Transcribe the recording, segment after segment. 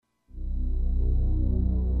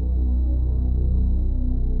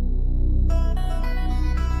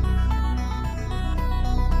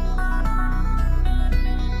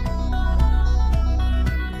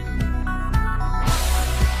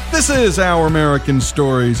This is Our American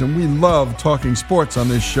Stories, and we love talking sports on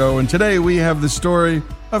this show. And today we have the story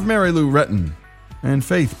of Mary Lou Retton. And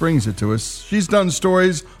Faith brings it to us. She's done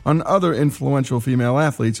stories on other influential female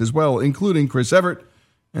athletes as well, including Chris Evert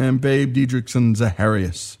and Babe Didrikson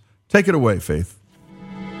Zaharias. Take it away, Faith.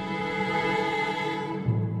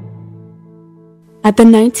 At the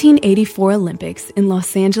 1984 Olympics in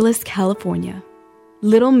Los Angeles, California,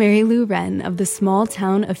 little Mary Lou Retton of the small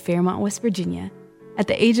town of Fairmont, West Virginia, at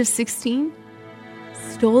the age of 16,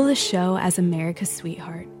 stole the show as America's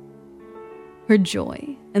sweetheart. Her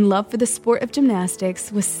joy and love for the sport of gymnastics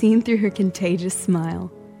was seen through her contagious smile.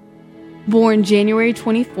 Born January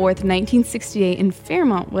 24, 1968 in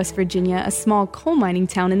Fairmont, West Virginia, a small coal mining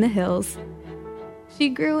town in the hills, she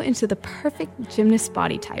grew into the perfect gymnast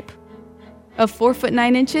body type of 4 foot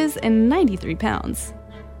 9 inches and 93 pounds.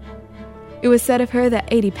 It was said of her that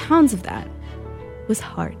 80 pounds of that was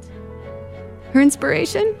heart. Her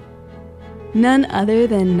inspiration? None other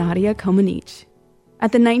than Nadia Comaneci.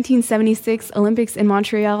 At the 1976 Olympics in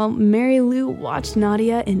Montreal, Mary Lou watched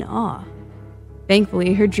Nadia in awe.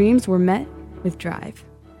 Thankfully, her dreams were met with drive.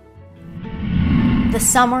 The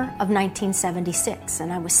summer of 1976,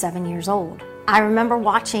 and I was 7 years old. I remember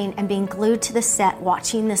watching and being glued to the set,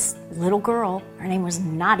 watching this little girl. Her name was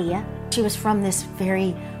Nadia. She was from this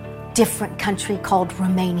very different country called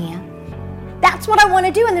Romania. That's what I want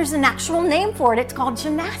to do, and there's an actual name for it. It's called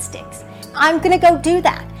gymnastics. I'm going to go do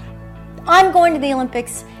that. I'm going to the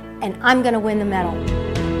Olympics, and I'm going to win the medal.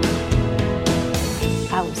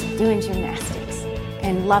 I was doing gymnastics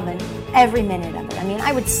and loving every minute of it. I mean,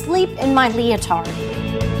 I would sleep in my leotard.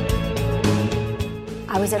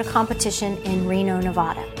 I was at a competition in Reno,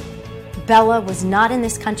 Nevada. Bella was not in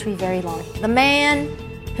this country very long. The man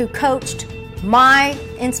who coached my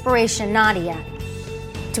inspiration, Nadia,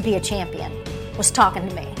 to be a champion, was talking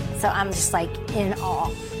to me. So I'm just like in awe.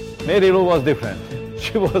 Mary Lou was different.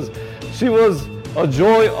 She was a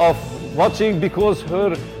joy of watching because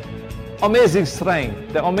her amazing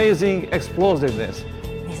strength, the amazing explosiveness.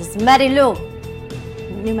 This is Mary Lou.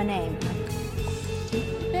 Knew my name.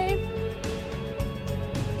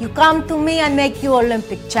 You come to me, I make you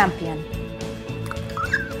Olympic champion.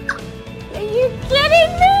 Are you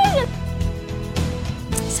kidding me?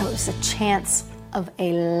 So it was a chance of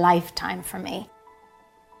a lifetime for me.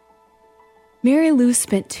 Mary Lou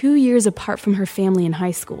spent 2 years apart from her family in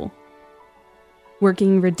high school,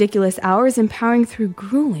 working ridiculous hours and powering through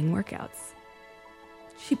grueling workouts.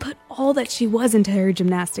 She put all that she was into her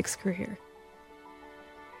gymnastics career.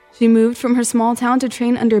 She moved from her small town to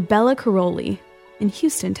train under Bella Caroli in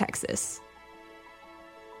Houston, Texas,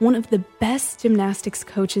 one of the best gymnastics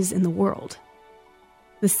coaches in the world,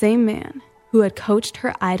 the same man who had coached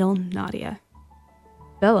her idol, Nadia.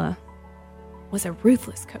 Bella was a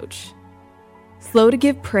ruthless coach, slow to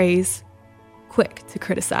give praise, quick to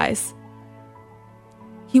criticize.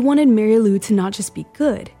 He wanted Mary Lou to not just be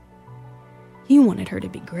good, he wanted her to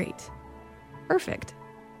be great, perfect.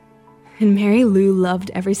 And Mary Lou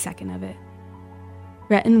loved every second of it.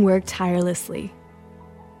 Retton worked tirelessly.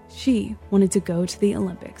 She wanted to go to the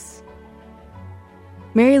Olympics.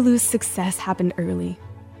 Mary Lou's success happened early.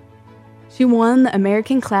 She won the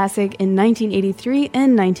American Classic in 1983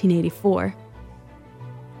 and 1984.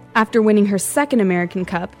 After winning her second American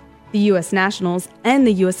Cup, the U.S. Nationals, and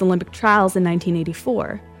the U.S. Olympic Trials in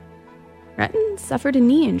 1984, Retton suffered a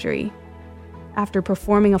knee injury. After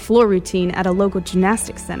performing a floor routine at a local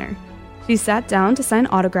gymnastics center, she sat down to sign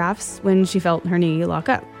autographs when she felt her knee lock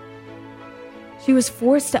up. She was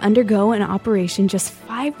forced to undergo an operation just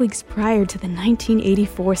 5 weeks prior to the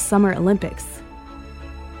 1984 Summer Olympics.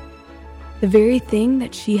 The very thing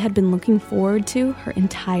that she had been looking forward to her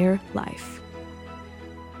entire life.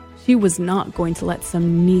 She was not going to let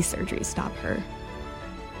some knee surgery stop her.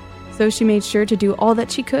 So she made sure to do all that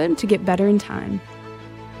she could to get better in time.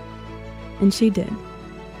 And she did.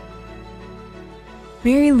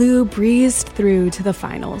 Mary Lou breezed through to the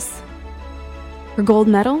finals. Her gold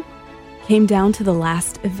medal came down to the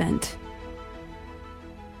last event.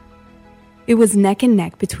 It was neck and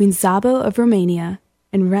neck between Szabo of Romania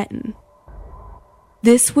and Retton.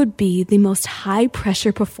 This would be the most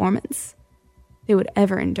high-pressure performance they would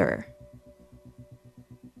ever endure.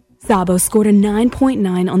 Szabo scored a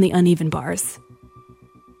 9.9 on the uneven bars.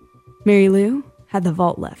 Mary Lou had the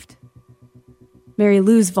vault left. Mary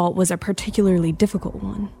Lou's vault was a particularly difficult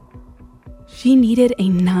one. She needed a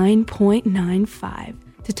 9.95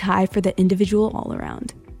 to tie for the individual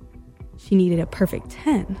all-around. She needed a perfect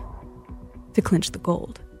 10 to clinch the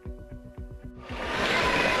gold.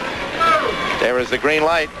 There is the green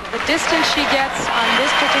light. The distance she gets on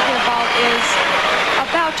this particular vault is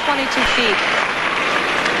about 22 feet.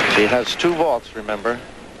 She has 2 vaults, remember?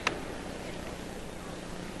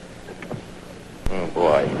 Oh,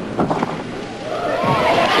 boy.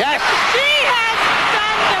 Yes! She has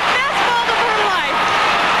done the best vault of her life.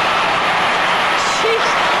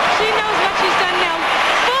 She knows what she's done now.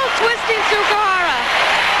 Full twisting Sugahara.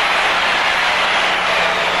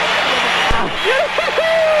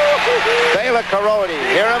 Bela Karodi,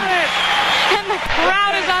 hear him? And the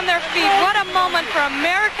crowd is on their feet. What a moment for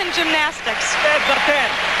American gymnastics. That's a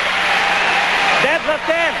 10. That's a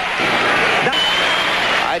 10.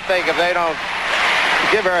 I think if they don't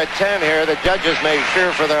give her a 10 here, the judges may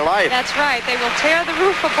fear for their life. That's right. They will tear the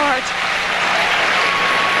roof apart.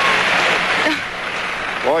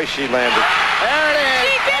 Boy, she landed. There it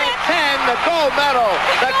is. She did it. 10, the gold medal.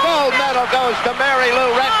 The gold medal goes to Mary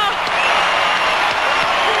Lou Retton.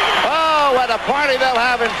 Oh, what a party they'll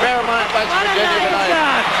have in Fairmont, West Virginia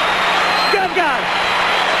tonight. Good God.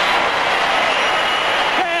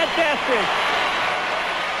 Fantastic.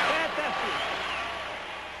 Fantastic.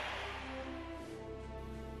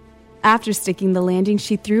 After sticking the landing,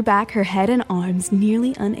 she threw back her head and arms,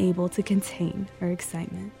 nearly unable to contain her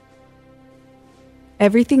excitement.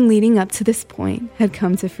 Everything leading up to this point had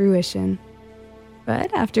come to fruition.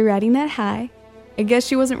 But after riding that high, I guess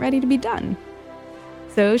she wasn't ready to be done.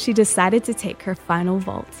 So she decided to take her final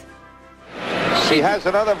vault. She has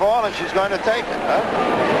another ball and she's going to take it, huh?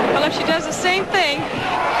 Well, if she does the same thing,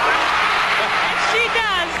 she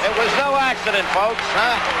does. It was no accident, folks,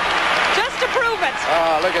 huh? Just to prove it.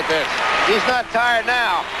 Oh, look at this. She's not tired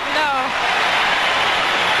now. No.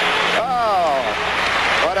 Oh,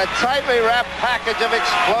 what a tightly wrapped package of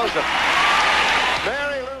explosive.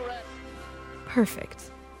 Mary Lou Retton.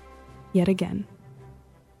 Perfect. Yet again.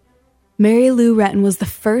 Mary Lou Retton was the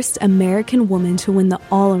first American woman to win the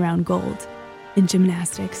all-around gold in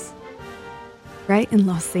gymnastics, right in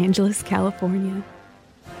Los Angeles, California.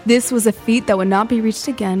 This was a feat that would not be reached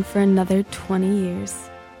again for another 20 years.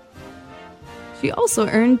 She also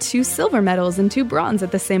earned 2 silver medals and 2 bronze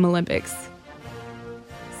at the same Olympics.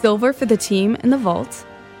 Silver for the team in the vault,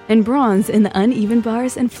 and bronze in the uneven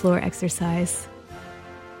bars and floor exercise.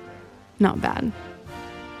 Not bad.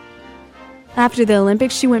 After the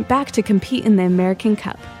Olympics, she went back to compete in the American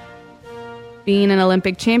Cup. Being an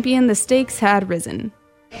Olympic champion, the stakes had risen.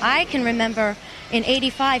 I can remember in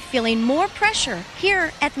 '85 feeling more pressure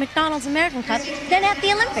here at McDonald's American Cup than at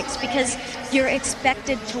the Olympics because you're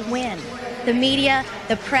expected to win. The media,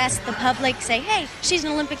 the press, the public say, hey, she's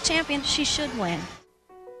an Olympic champion, she should win.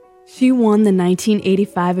 She won the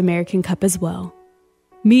 1985 American Cup as well,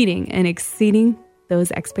 meeting and exceeding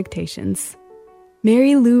those expectations.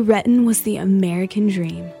 Mary Lou Retton was the American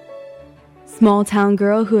dream. Small-town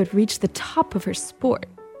girl who had reached the top of her sport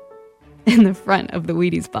in the front of the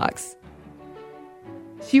Wheaties box.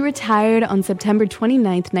 She retired on September 29,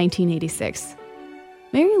 1986.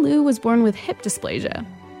 Mary Lou was born with hip dysplasia,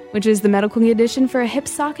 which is the medical condition for a hip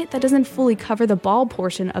socket that doesn't fully cover the ball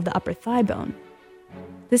portion of the upper thigh bone.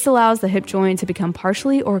 This allows the hip joint to become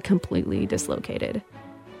partially or completely dislocated.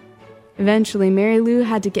 Eventually, Mary Lou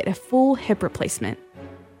had to get a full hip replacement,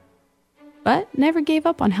 but never gave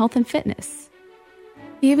up on health and fitness,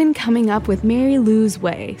 even coming up with Mary Lou's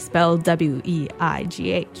Way, spelled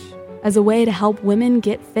W-E-I-G-H, as a way to help women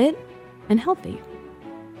get fit and healthy.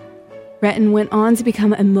 Retton went on to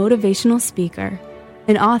become a motivational speaker,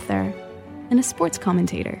 an author, and a sports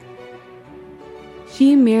commentator.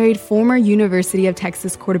 She married former University of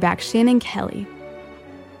Texas quarterback Shannon Kelly.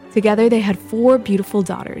 Together, they had 4 beautiful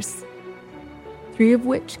daughters, 3 of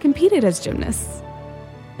which competed as gymnasts,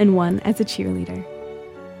 and 1 as a cheerleader.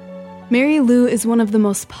 Mary Lou is one of the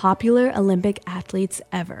most popular Olympic athletes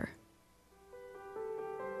ever.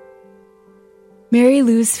 Mary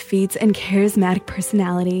Lou's feats and charismatic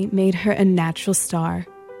personality made her a natural star.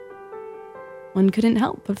 One couldn't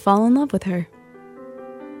help but fall in love with her.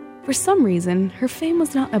 For some reason, her fame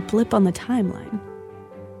was not a blip on the timeline.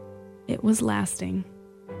 It was lasting.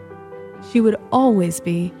 She would always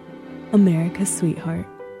be America's sweetheart.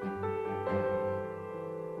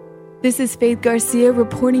 This is Faith Garcia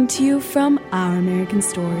reporting to you from Our American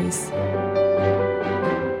Stories.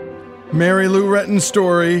 Mary Lou Retton's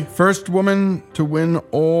story, first woman to win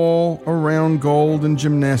all-around gold in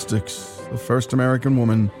gymnastics, the first American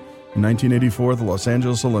woman in 1984 at the Los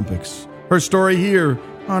Angeles Olympics. Her story here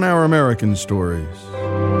on Our American Stories.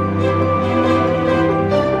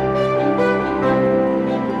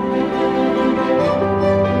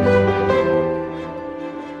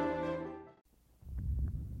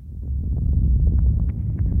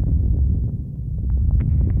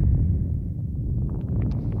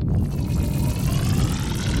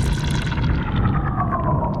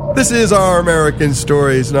 This is Our American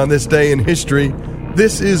Stories, and on this day in history,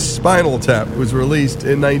 this is Spinal Tap. It was released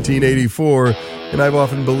in 1984, and I've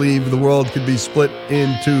often believed the world could be split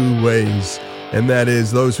in two ways, and that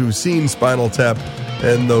is those who've seen Spinal Tap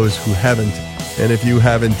and those who haven't. And if you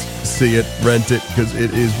haven't, see it, rent it, because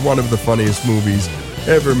it is one of the funniest movies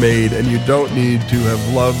ever made, and you don't need to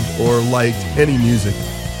have loved or liked any music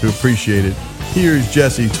to appreciate it. Here's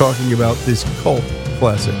Jesse talking about this cult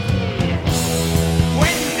classic.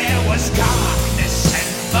 When there was darkness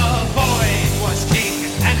and the void was king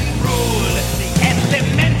and ruled the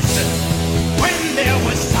elements, when there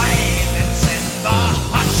was silence and the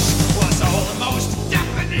hush was almost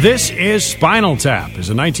deafening. This is Spinal Tap, is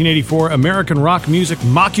a 1984 American rock music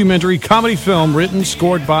mockumentary comedy film written,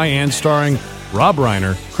 scored by, and starring Rob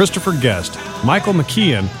Reiner, Christopher Guest, Michael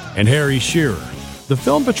McKean, and Harry Shearer. The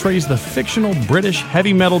film portrays the fictional British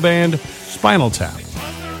heavy metal band Spinal Tap.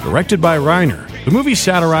 Directed by Reiner, the movie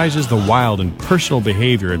satirizes the wild and personal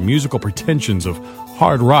behavior and musical pretensions of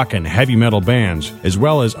hard rock and heavy metal bands, as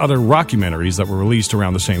well as other rockumentaries that were released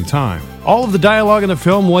around the same time. All of the dialogue in the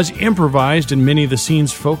film was improvised, and many of the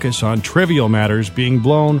scenes focus on trivial matters being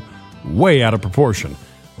blown way out of proportion.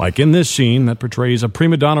 Like in this scene that portrays a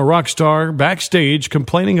prima donna rock star backstage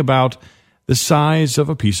complaining about the size of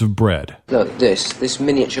a piece of bread. Look, this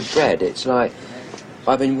miniature bread, it's like,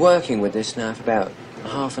 I've been working with this now for about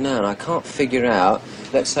half an hour and I can't figure out,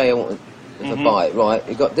 let's say I want a bite, right,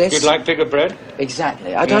 you got this. You'd like bigger bread?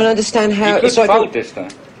 Exactly. I don't understand how... You could it's like fold this though.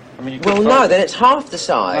 I mean, you could well, no, then it's half the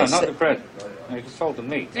size. No, not the bread. No, you can fold the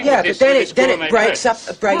meat. Yeah, but then it breaks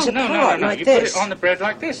apart like you this. Put it on the bread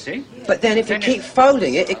like this, see? But then if you keep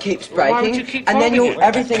folding it, it keeps breaking. Why would you keep and then folding it?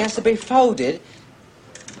 everything has to be folded.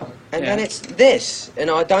 And then it's this, and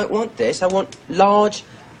I don't want this. I want large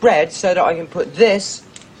bread so that I can put this.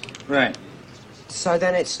 Right. So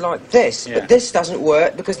then it's like this, but this doesn't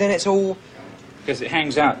work because then it's all... Because it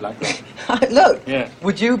hangs out like that. Look, yeah.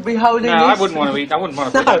 Would you be holding this? No, I wouldn't want to eat. I wouldn't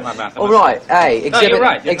want to put it in my mouth. All right,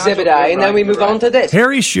 exhibit A, and then we move on to this.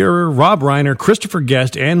 Harry Shearer, Rob Reiner, Christopher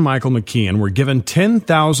Guest, and Michael McKean were given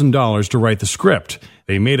 $10,000 to write the script.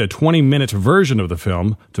 They made a 20-minute version of the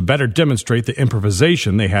film to better demonstrate the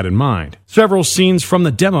improvisation they had in mind. Several scenes from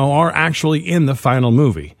the demo are actually in the final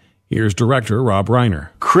movie. Here's director Rob Reiner.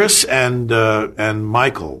 Chris and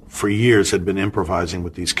Michael, for years, had been improvising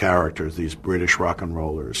with these characters, these British rock and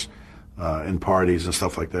rollers, in parties and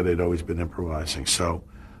stuff like that. They'd always been improvising. So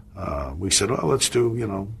we said, well, let's do,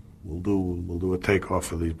 we'll do a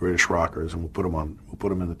takeoff of these British rockers, and we'll put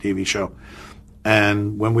them in the TV show.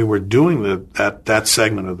 And when we were doing that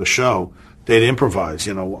segment of the show, they'd improvise,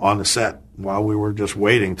 on the set while we were just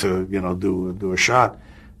waiting to, do a shot.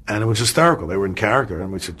 And it was hysterical. They were in character.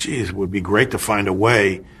 And we said, geez, it would be great to find a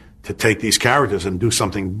way to take these characters and do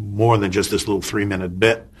something more than just this little 3-minute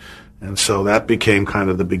bit. And so that became kind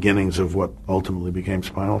of the beginnings of what ultimately became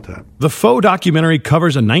Spinal Tap. The faux documentary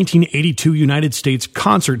covers a 1982 United States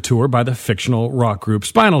concert tour by the fictional rock group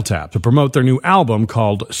Spinal Tap to promote their new album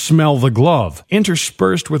called Smell the Glove,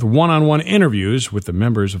 interspersed with one-on-one interviews with the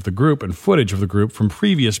members of the group and footage of the group from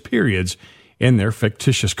previous periods in their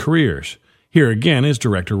fictitious careers. Here again is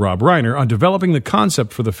director Rob Reiner on developing the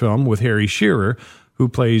concept for the film with Harry Shearer, who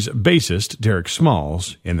plays bassist Derek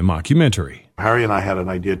Smalls in the mockumentary. Harry and I had an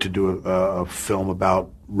idea to do a film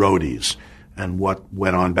about roadies and what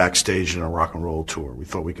went on backstage in a rock and roll tour. We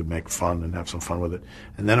thought we could make fun and have some fun with it.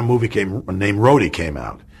 And then a movie named Roadie came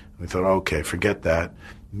out. We thought, okay, forget that.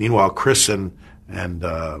 Meanwhile, Chris and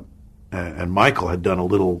Michael had done a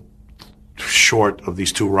little short of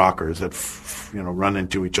these two rockers that run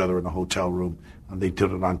into each other in a hotel room, and they did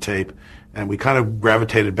it on tape. And we kind of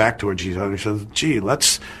gravitated back towards each other. We said, gee,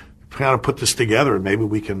 let's kind of put this together, and maybe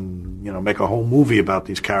we can, make a whole movie about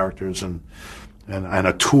these characters and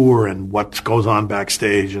a tour and what goes on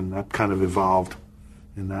backstage, and that kind of evolved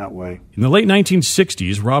in that way. In the late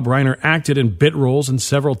 1960s, Rob Reiner acted in bit roles in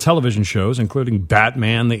several television shows, including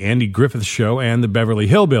Batman, The Andy Griffith Show, and The Beverly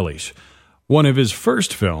Hillbillies. One of his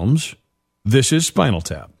first films, This is Spinal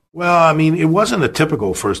Tap. Well, it wasn't a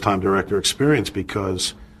typical first-time director experience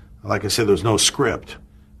because, like I said, there was no script.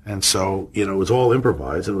 And so, it was all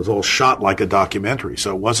improvised, and it was all shot like a documentary.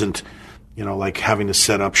 So it wasn't, like having to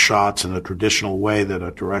set up shots in a traditional way that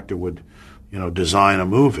a director would, design a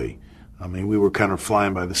movie. We were kind of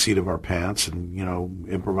flying by the seat of our pants and,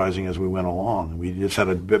 improvising as we went along. We just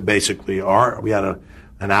had we had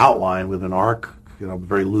an outline with an arc, a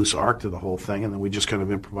very loose arc to the whole thing, and then we just kind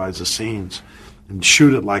of improvised the scenes and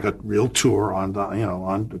shoot it like a real tour on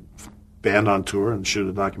band on tour and shoot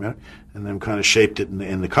a documentary, and then kind of shaped it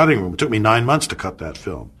in the cutting room. It took me 9 months to cut that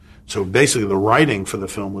film. So basically the writing for the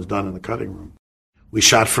film was done in the cutting room. We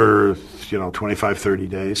shot for 25, 30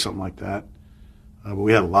 days, something like that. But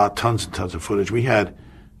we had tons and tons of footage. We had,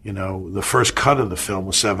 the first cut of the film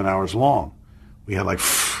was 7 hours long. We had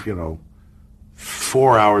 4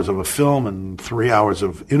 hours of a film and 3 hours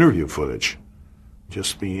of interview footage.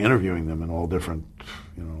 Just me interviewing them in all different,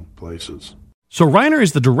 places. So Reiner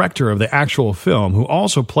is the director of the actual film, who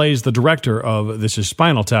also plays the director of This Is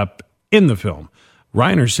Spinal Tap in the film.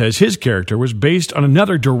 Reiner says his character was based on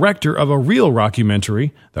another director of a real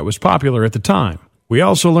rockumentary that was popular at the time. We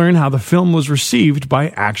also learn how the film was received by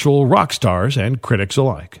actual rock stars and critics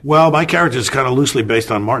alike. Well, my character is kind of loosely based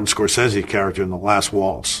on Martin Scorsese's character in The Last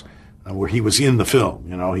Waltz, where he was in the film.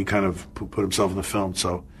 He kind of put himself in the film.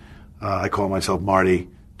 So I call myself Marty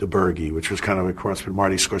DeBurgi, which was kind of a cross between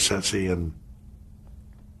Marty Scorsese and,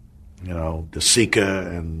 De Sica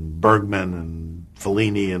and Bergman and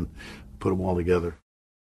Fellini, and put them all together.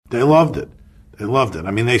 They loved it.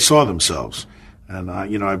 I mean, they saw themselves. And,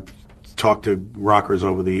 I've talked to rockers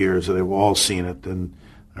over the years, and they've all seen it. And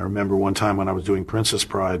I remember one time when I was doing Princess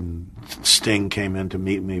Bride, and Sting came in to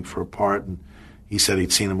meet me for a part, and he said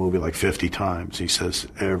he'd seen the movie 50 times. He says,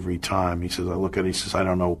 every time. He says, I look at it, he says, I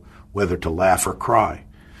don't know whether to laugh or cry.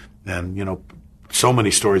 And, so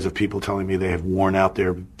many stories of people telling me they have worn out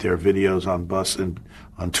their videos on bus and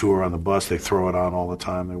on tour on the bus. They throw it on all the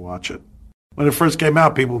time. They watch it. When it first came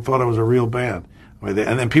out, people thought it was a real band. And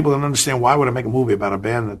then people didn't understand, why would I make a movie about a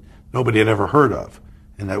band that nobody had ever heard of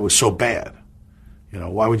and that was so bad?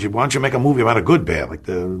 Why don't you make a movie about a good band like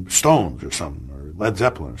the Stones or something, or Led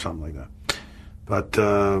Zeppelin or something like that? But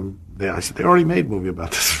I said, they already made a movie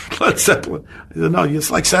about this, Led Zeppelin. I said, no,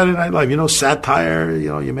 it's like Saturday Night Live, satire,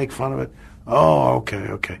 you make fun of it. Oh,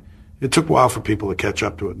 okay. It took a while for people to catch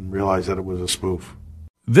up to it and realize that it was a spoof.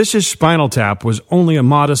 This Is Spinal Tap was only a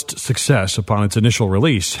modest success upon its initial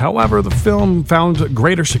release. However, the film found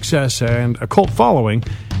greater success and a cult following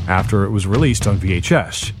after it was released on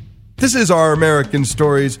VHS. This is Our American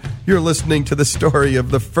Stories. You're listening to the story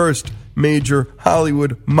of the first major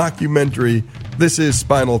Hollywood mockumentary, This Is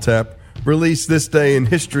Spinal Tap, released this day in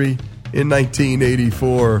history in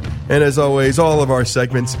 1984. And as always, all of our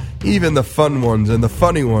segments, even the fun ones and the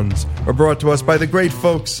funny ones, are brought to us by the great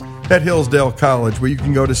folks at Hillsdale College, where you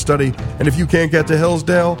can go to study. And if you can't get to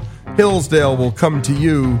Hillsdale, Hillsdale will come to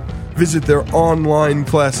you. Visit their online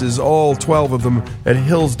classes, all 12 of them, at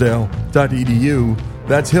hillsdale.edu.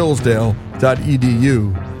 That's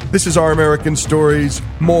hillsdale.edu. This is Our American Stories.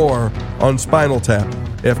 More on Spinal Tap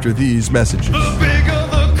after these messages. The bigger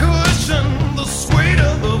the cushion, the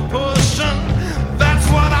sweeter the pushing. That's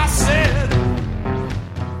what I said.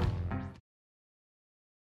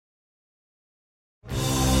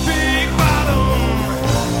 Big bottom,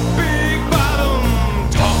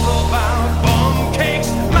 talk about bum cakes.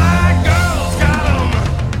 My girl's got 'em.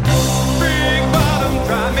 Big bottom,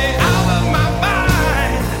 drive me out of my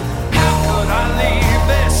mind. How could I leave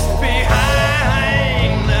this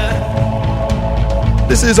behind?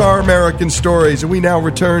 This is Our American Stories, and we now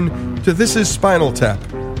return to This Is Spinal Tap,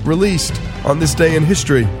 released on this day in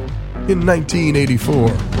history in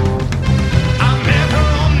 1984.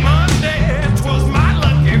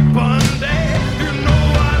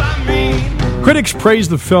 Critics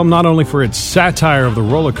praised the film not only for its satire of the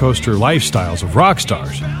roller coaster lifestyles of rock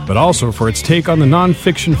stars, but also for its take on the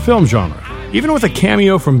non-fiction film genre. Even with a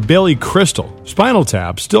cameo from Billy Crystal, Spinal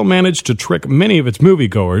Tap still managed to trick many of its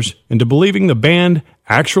moviegoers into believing the band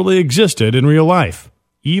actually existed in real life.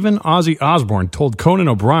 Even Ozzy Osbourne told Conan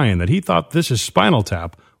O'Brien that he thought This Is Spinal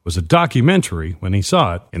Tap was a documentary when he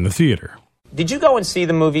saw it in the theater. Did you go and see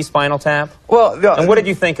the movie Spinal Tap? Well, yeah, and what did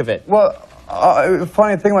you think of it? Well, the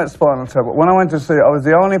funny thing about Spinal Tap, when I went to see it, I was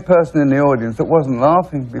the only person in the audience that wasn't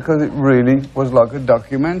laughing, because it really was like a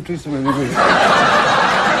documentary. Because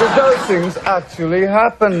those things actually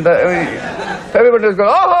happened. I mean, everybody was going,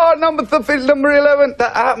 oh, number 11,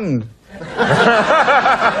 that happened.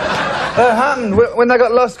 That happened when they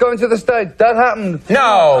got lost going to the stage. That happened.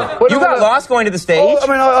 No, you got lost going to the stage. Oh, I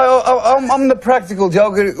mean, I'm the practical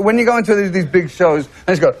joker. When you go into these big shows, and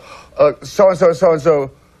it's got so and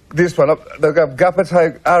so. This one, they've got gapper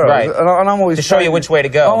tape arrows, right. and I'm always to show you which way to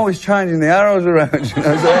go. I'm always changing the arrows around, you know.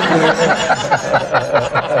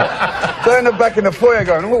 So I end up back in the foyer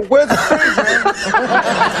going, well, where's the stage?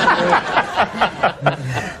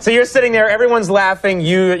 So you're sitting there, everyone's laughing,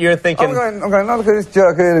 you're thinking... I'm going, look at this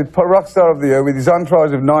jerk here, the rock star of the year with his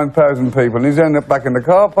entourage of 9,000 people, and he's ended up back in the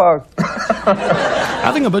car park.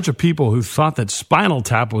 Having a bunch of people who thought that Spinal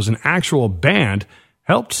Tap was an actual band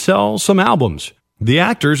helped sell some albums. The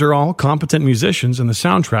actors are all competent musicians, and the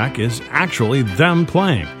soundtrack is actually them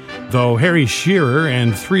playing. though Harry Shearer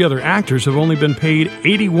and 3 other actors have only been paid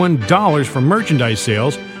 $81 for merchandise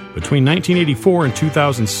sales between 1984 and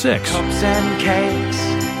 2006. Cups and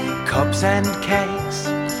cakes,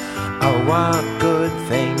 oh what good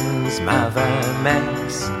things Mother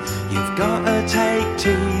makes. You've got to take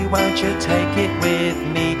tea, won't you take it with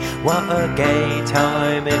me? What a gay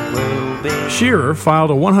time it will be. Shearer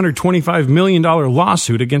filed a $125 million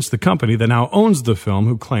lawsuit against the company that now owns the film,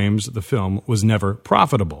 who claims the film was never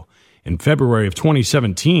profitable. In February of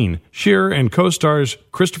 2017, Shearer and co-stars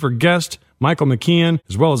Christopher Guest, Michael McKean,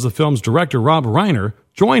 as well as the film's director Rob Reiner,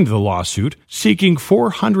 joined the lawsuit, seeking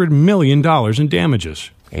 $400 million in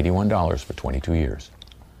damages. $81 for 22 years.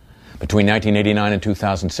 Between 1989 and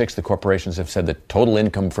 2006, the corporations have said that total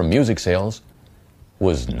income from music sales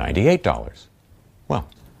was $98. Well,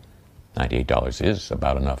 $98 is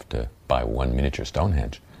about enough to buy one miniature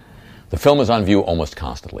Stonehenge. The film is on view almost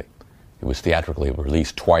constantly. It was theatrically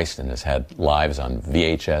released twice and has had lives on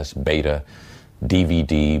VHS, Beta,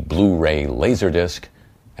 DVD, Blu-ray, Laserdisc,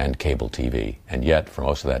 and cable TV. And yet, for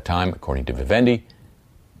most of that time, according to Vivendi,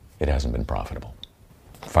 it hasn't been profitable.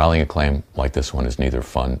 Filing a claim like this one is neither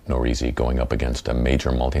fun nor easy. Going up against a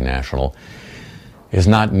major multinational is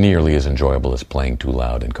not nearly as enjoyable as playing too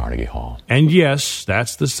loud in Carnegie Hall. And yes,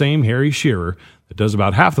 that's the same Harry Shearer that does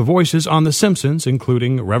about half the voices on The Simpsons,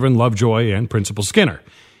 including Reverend Lovejoy and Principal Skinner.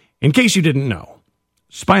 In case you didn't know,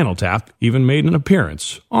 Spinal Tap even made an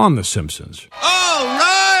appearance on The Simpsons. All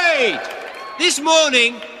right! This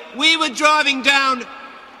morning, we were driving down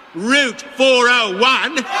Route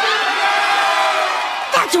 401.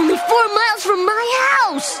 That's only 4 miles from my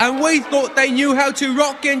house! And we thought they knew how to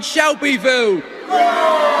rock in Shelbyville.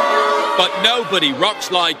 But nobody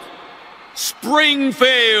rocks like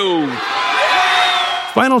Springfield.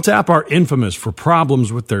 Spinal Tap are infamous for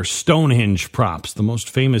problems with their Stonehenge props. The most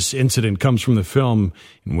famous incident comes from the film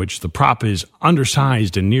in which the prop is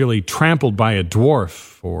undersized and nearly trampled by a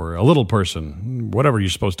dwarf or a little person, whatever you're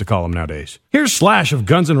supposed to call them nowadays. Here's Slash of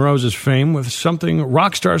Guns N' Roses fame with something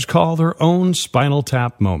rock stars call their own Spinal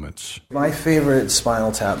Tap moments. My favorite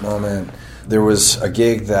Spinal Tap moment, there was a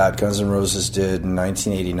gig that Guns N' Roses did in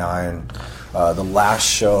 1989. The last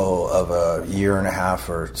show of a 1.5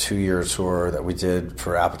 or 2 year tour that we did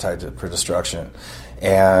for Appetite for Destruction,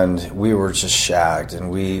 and we were just shagged.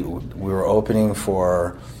 And we were opening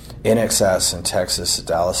for INXS in Texas at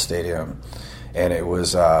Dallas Stadium, and it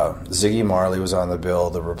was Ziggy Marley was on the bill,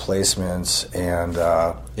 The Replacements, and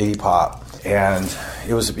Iggy Pop, and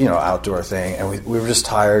it was outdoor thing. And we were just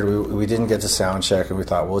tired. We didn't get to sound check, and we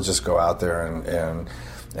thought we'll just go out there and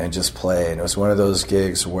just play. And it was one of those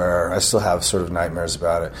gigs where I still have sort of nightmares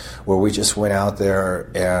about it, where we just went out there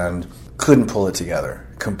and couldn't pull it together.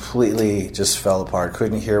 Completely just fell apart.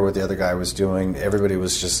 Couldn't hear what the other guy was doing. Everybody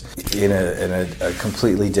was just in a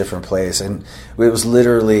completely different place. And it was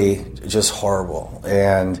literally just horrible.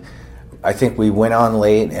 And I think we went on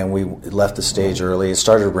late and we left the stage early. It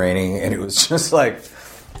started raining and it was just like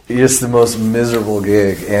the most miserable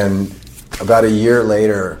gig. And about a year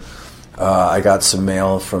later, I got some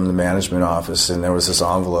mail from the management office, and there was this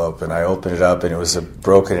envelope, and I opened it up, and it was a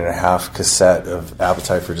broken-in-half cassette of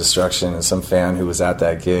Appetite for Destruction, and some fan who was at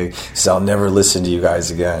that gig said, "I'll never listen to you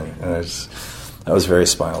guys again." And that was very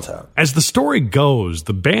Spinal Tap. As the story goes,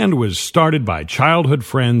 the band was started by childhood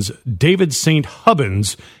friends David St.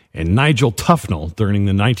 Hubbins and Nigel Tufnell during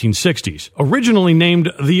the 1960s. Originally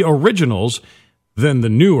named The Originals, then the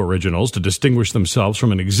New Originals, to distinguish themselves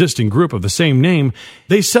from an existing group of the same name,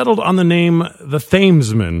 they settled on the name The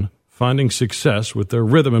Thamesmen, finding success with their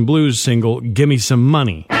rhythm and blues single, Gimme Some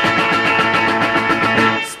Money.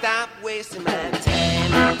 Stop wasting my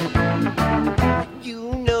time.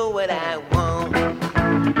 You know what I want.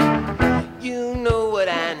 You know what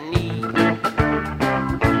I need.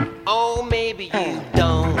 Oh, maybe you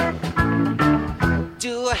don't.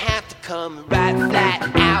 Do I have to come right flat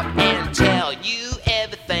out and tell you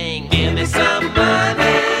everything? Give me some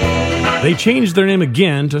money. They changed their name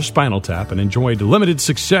again to Spinal Tap and enjoyed limited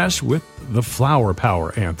success with the Flower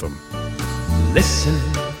Power anthem. Listen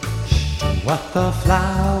to what the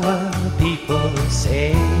flower people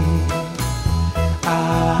say.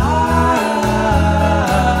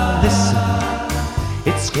 Listen,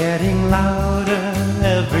 it's getting louder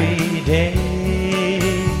every day.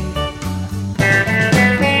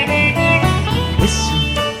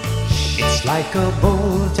 Like a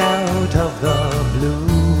bolt out of the blue.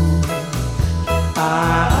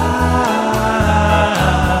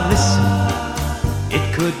 Listen,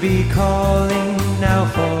 it could be calling now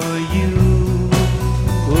for you.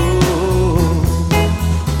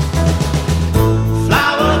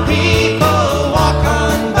 Flower people walk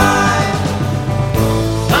on by.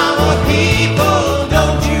 Flower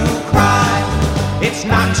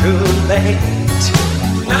late.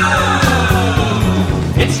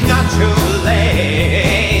 No, it's not too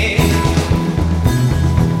late.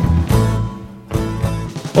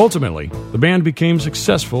 Ultimately, the band became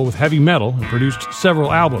successful with heavy metal and produced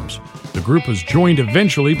several albums. The group was joined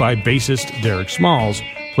eventually by bassist Derek Smalls,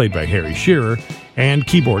 played by Harry Shearer, and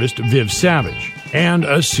keyboardist Viv Savage, and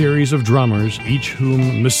a series of drummers, each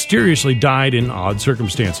whom mysteriously died in odd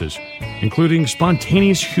circumstances, including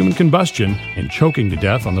spontaneous human combustion and choking to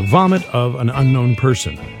death on the vomit of an unknown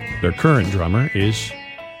person. Their current drummer is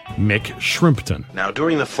Mick Shrimpton. Now,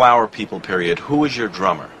 during the Flower People period, who was your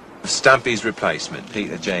drummer? Stumpy's replacement,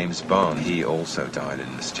 Peter James Bond, he also died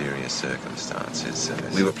in mysterious circumstances.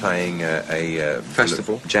 We were playing a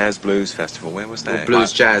Festival? Jazz Blues Festival. Where was that? Well,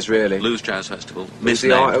 blues Jazz, really. Blues Jazz Festival. It was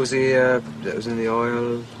in the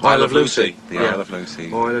Isle of Lucy. The Yeah. Isle of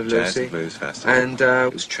Lucy. Isle of Jazz Lucy. and Blues Festival. And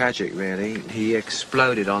it was tragic, really. He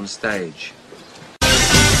exploded on stage.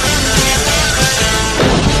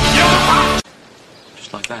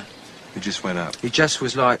 Just like that. It just went up. He just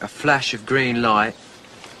was like a flash of green light,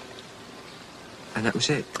 and that was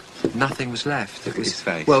it. Nothing was left. Look at his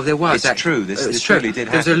face. Well, there was. It's true. This true. really did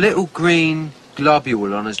There was a happen. little green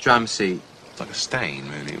globule on his drum seat. It's like a stain,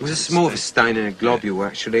 really. It was more of a stain than a globule,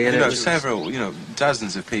 actually. And You it know, was,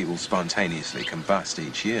 dozens of people spontaneously combust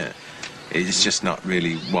each year. It's just not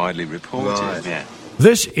really widely reported. Right. Yeah.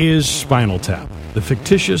 This is Spinal Tap, the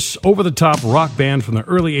fictitious, over-the-top rock band from the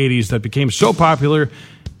early 80s that became so popular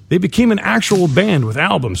they became an actual band with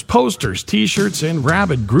albums, posters, t-shirts, and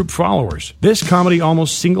rabid group followers. This comedy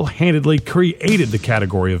almost single-handedly created the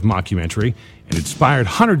category of mockumentary and inspired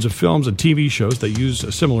hundreds of films and TV shows that use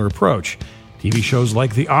a similar approach. TV shows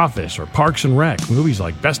like The Office or Parks and Rec, movies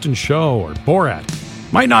like Best in Show or Borat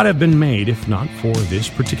might not have been made if not for this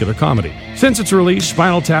particular comedy. Since its release,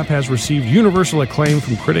 Spinal Tap has received universal acclaim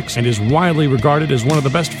from critics and is widely regarded as one of the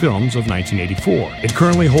best films of 1984. It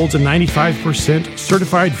currently holds a 95%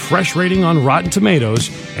 certified fresh rating on Rotten Tomatoes,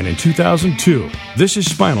 and in 2002, This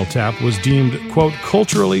Is Spinal Tap was deemed, quote,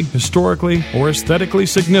 culturally, historically, or aesthetically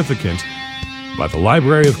significant by the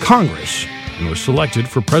Library of Congress and was selected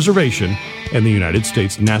for preservation in the United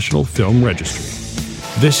States National Film Registry.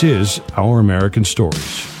 This is Our American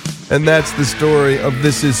Stories. And that's the story of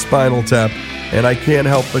This Is Spinal Tap. And I can't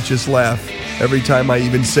help but just laugh every time I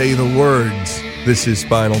even say the words, This Is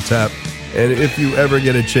Spinal Tap. And if you ever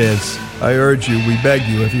get a chance, I urge you, we beg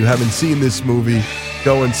you, if you haven't seen this movie,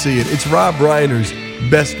 go and see it. It's Rob Reiner's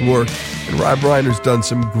best work. And Rob Reiner's done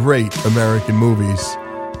some great American movies.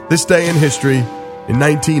 This day in history, in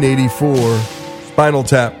 1984, Spinal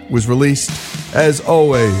Tap was released. As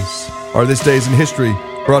always, are This Days in History,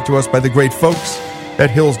 brought to us by the great folks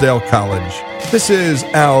at Hillsdale College. This is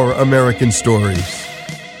Our American Stories.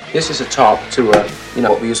 This is a top to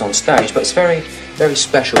what we use on stage, but it's very, very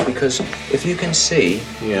special because if you can see,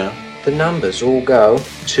 the numbers all go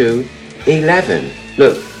to 11.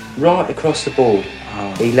 Look, right across the board.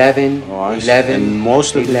 11, 11, and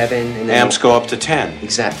most of 11, the amps go up to 10.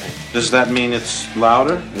 Exactly. Does that mean it's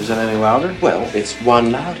louder? Is it any louder? Well, it's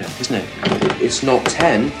one louder, isn't it? It's not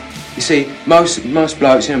 10. You see, most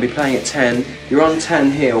blokes, be playing at 10. You're on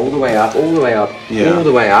 10 here, all the way up, all the way up, all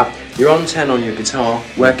the way up. You're on 10 on your guitar.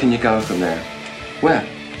 Where can you go from there? Where?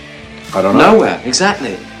 I don't know. Nowhere,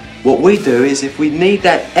 exactly. What we do is if we need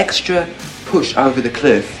that extra push over the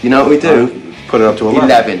cliff, you know what we do? Put it up to 11.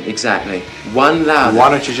 11, exactly. One louder. Why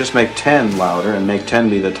don't you just make 10 louder and make 10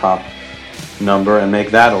 be the top number and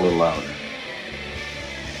make that a little louder?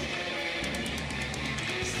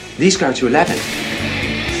 These go to 11.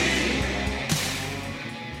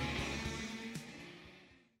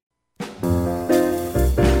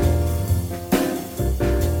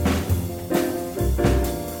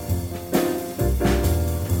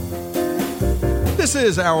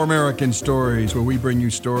 This is Our American Stories, where we bring you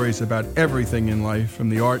stories about everything in life, from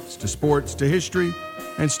the arts to sports to history,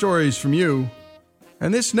 and stories from you.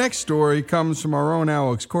 And this next story comes from our own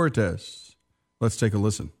Alex Cortez. Let's take a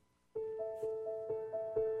listen.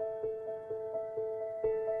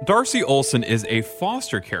 Darcy Olson is a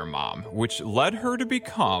foster care mom, which led her to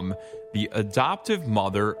become the adoptive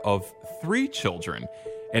mother of 3 children.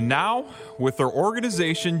 And now, with her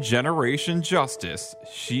organization Generation Justice,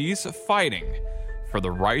 she's fighting for the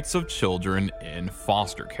rights of children in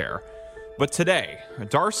foster care. But today,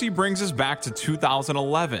 Darcy brings us back to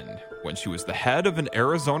 2011, when she was the head of an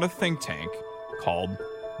Arizona think tank called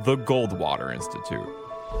the Goldwater Institute.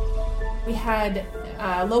 We had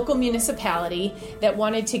a local municipality that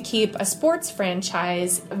wanted to keep a sports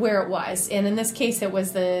franchise where it was. And in this case, it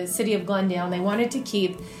was the city of Glendale. And they wanted to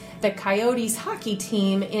keep the Coyotes hockey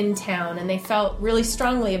team in town, and they felt really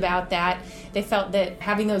strongly about that. They felt that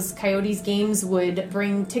having those Coyotes games would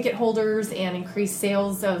bring ticket holders and increase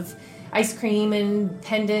sales of ice cream and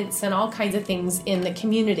pendants and all kinds of things in the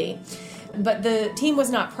community. But the team was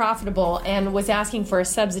not profitable and was asking for a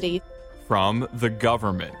subsidy from the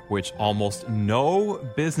government, which almost no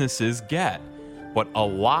businesses get, but a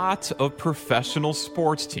lot of professional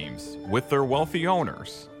sports teams with their wealthy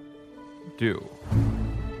owners do.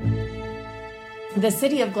 The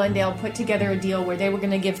city of Glendale put together a deal where they were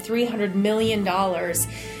going to give $300 million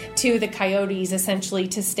to the Coyotes, essentially,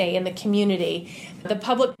 to stay in the community. The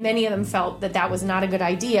public, many of them felt that that was not a good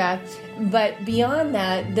idea. But beyond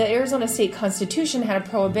that, the Arizona State Constitution had a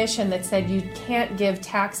prohibition that said you can't give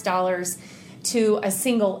tax dollars to a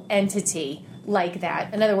single entity like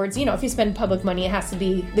that. In other words, if you spend public money, it has to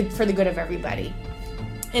be for the good of everybody.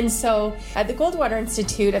 And so at the Goldwater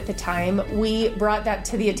Institute at the time, we brought that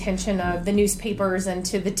to the attention of the newspapers and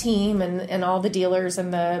to the team and all the dealers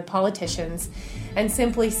and the politicians, and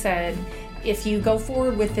simply said, if you go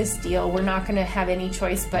forward with this deal, we're not going to have any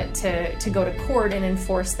choice but to go to court and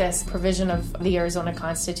enforce this provision of the Arizona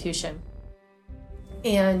Constitution.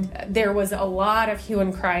 And there was a lot of hue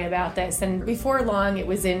and cry about this. And before long, it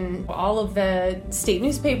was in all of the state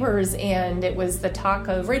newspapers, and it was the talk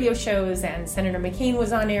of radio shows, and Senator McCain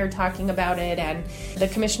was on air talking about it, and the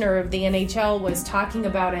commissioner of the NHL was talking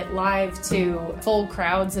about it live to full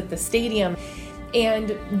crowds at the stadium. And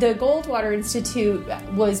the Goldwater Institute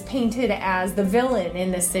was painted as the villain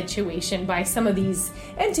in this situation by some of these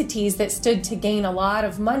entities that stood to gain a lot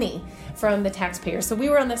of money from the taxpayers. So we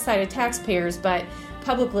were on the side of taxpayers, but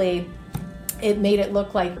publicly it made it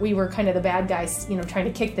look like we were kind of the bad guys, trying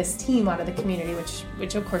to kick this team out of the community,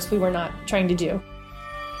 which of course we were not trying to do.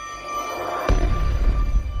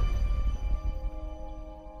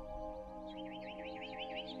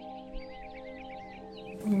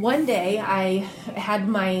 One day I had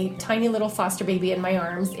my tiny little foster baby in my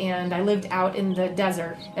arms, and I lived out in the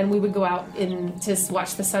desert, and we would go out to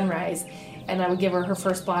watch the sunrise, and I would give her her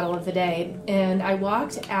first bottle of the day. And I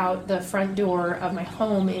walked out the front door of my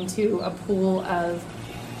home into a pool of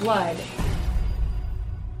blood.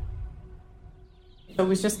 It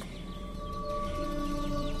was just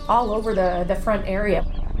all over the front area.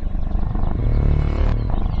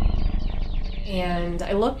 And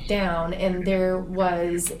I looked down, and there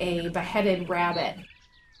was a beheaded rabbit.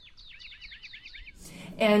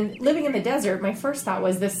 And living in the desert, my first thought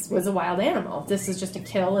was this was a wild animal. This is just a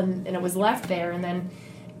kill, and it was left there. And then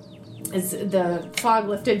as the fog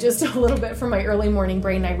lifted just a little bit from my early morning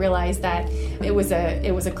brain, I realized that it was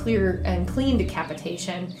a clear and clean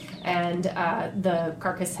decapitation, and the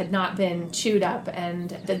carcass had not been chewed up,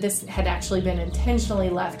 and that this had actually been intentionally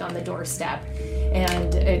left on the doorstep.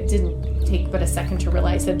 And it didn't take but a second to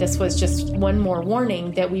realize that this was just one more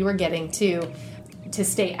warning that we were getting to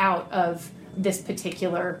stay out of this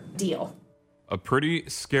particular deal. A pretty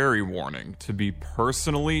scary warning to be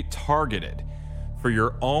personally targeted for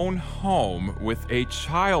your own home with a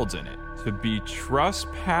child in it, to be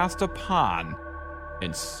trespassed upon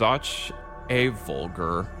in such a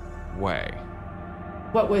vulgar way.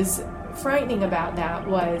 What was frightening about that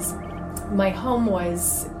was my home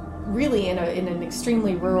was really in an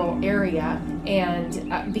extremely rural area,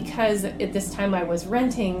 and because at this time I was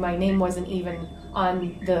renting, my name wasn't even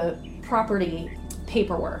on the property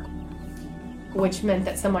paperwork, which meant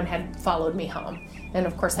that someone had followed me home. And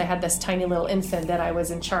of course I had this tiny little infant that I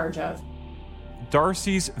was in charge of.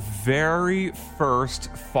 Darcy's very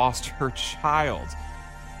first foster child.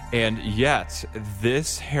 And yet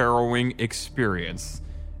this harrowing experience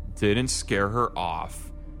didn't scare her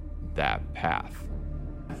off that path.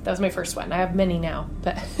 That was my first one. I have many now,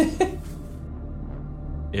 but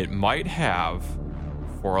it might have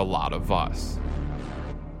for a lot of us.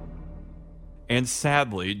 And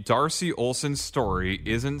sadly, Darcy Olsen's story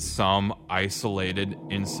isn't some isolated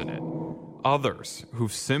incident. Others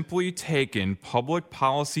who've simply taken public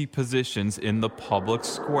policy positions in the public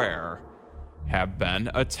square have been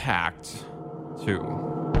attacked too.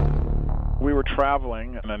 We were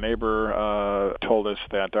traveling, and a neighbor told us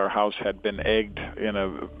that our house had been egged in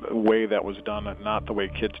a way that was done not the way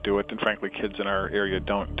kids do it. And frankly, kids in our area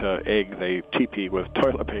don't egg, they teepee with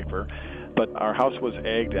toilet paper. But our house was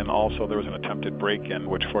egged, and also there was an attempted break-in,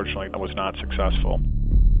 which fortunately was not successful.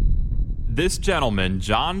 This gentleman,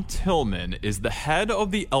 John Tillman, is the head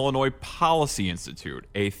of the Illinois Policy Institute,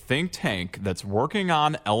 a think tank that's working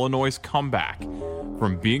on Illinois' comeback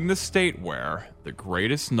from being the state where the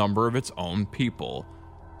greatest number of its own people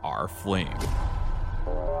are fleeing.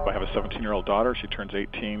 By I have a 17-year-old daughter. She turns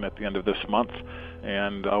 18 at the end of this month,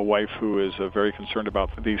 and a wife who is very concerned about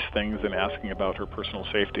these things and asking about her personal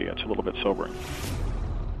safety. It's a little bit sobering.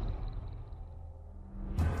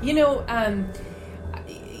 You know,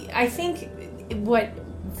 I think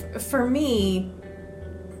for me,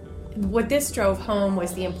 what this drove home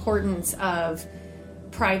was the importance of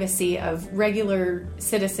privacy, of regular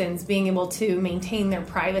citizens being able to maintain their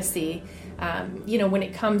privacy. You know, when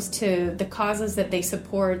it comes to the causes that they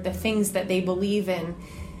support, the things that they believe in,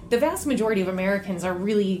 the vast majority of Americans are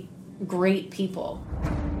really great people.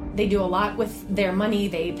 They do a lot with their money.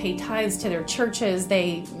 They pay tithes to their churches.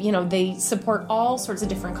 They support all sorts of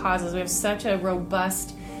different causes. We have such a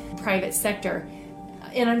robust private sector.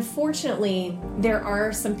 And unfortunately, there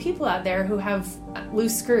are some people out there who have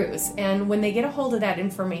loose screws. And when they get a hold of that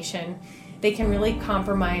information, they can really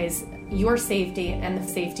compromise your safety and the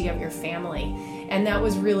safety of your family. And that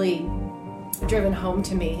was really driven home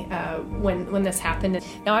to me when this happened.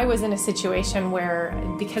 Now, I was in a situation where,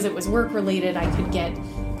 because it was work-related, I could get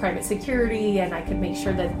private security and I could make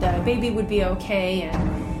sure that the baby would be okay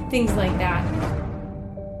and things like that.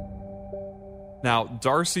 Now,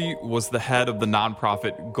 Darcy was the head of the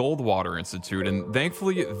nonprofit Goldwater Institute, and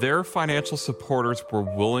thankfully their financial supporters were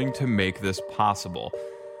willing to make this possible.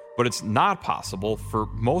 But it's not possible for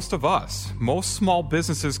most of us. Most small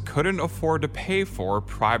businesses couldn't afford to pay for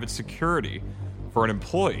private security for an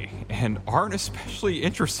employee and aren't especially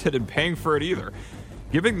interested in paying for it either,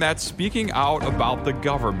 given that speaking out about the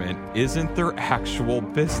government isn't their actual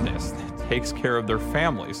business. It takes care of their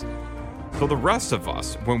families. So the rest of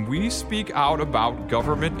us, when we speak out about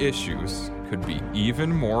government issues, could be even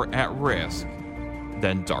more at risk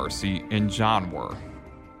than Darcy and John were.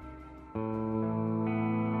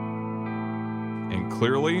 And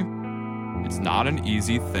clearly, it's not an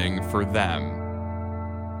easy thing for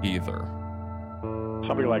them either.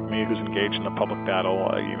 Somebody like me who's engaged in the public battle,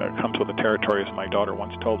 comes with the territory, as my daughter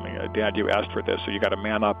once told me, Dad, you asked for this, so you got to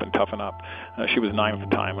man up and toughen up. She was 9 at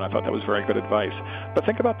the time, and I thought that was very good advice. But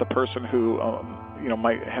think about the person who,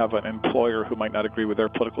 might have an employer who might not agree with their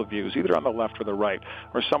political views, either on the left or the right,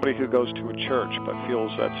 or somebody who goes to a church but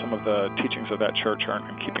feels that some of the teachings of that church aren't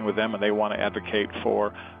in keeping with them, and they want to advocate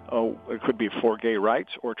for, it could be for gay rights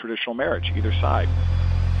or traditional marriage, either side.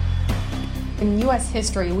 In U.S.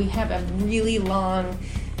 history, we have a really long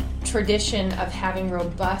tradition of having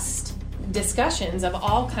robust discussions of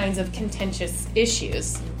all kinds of contentious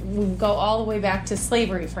issues. We go all the way back to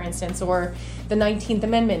slavery, for instance, or the 19th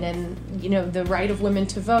Amendment and, the right of women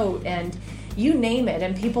to vote, and you name it,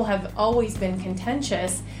 and people have always been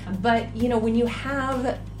contentious. But, when you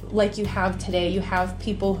have, like you have today, you have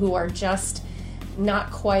people who are just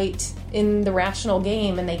not quite in the rational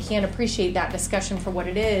game, and they can't appreciate that discussion for what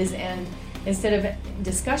it is, and instead of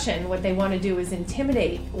discussion, what they want to do is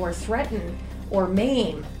intimidate or threaten or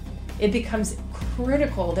maim. It becomes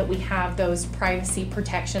critical that we have those privacy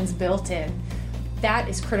protections built in. That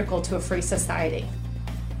is critical to a free society.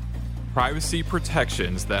 Privacy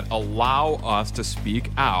protections that allow us to speak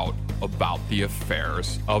out about the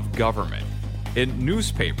affairs of government. In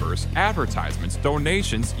newspapers, advertisements,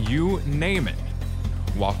 donations, you name it,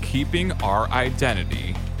 while keeping our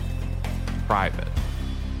identity private.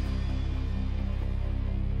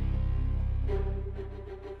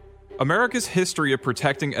 America's history of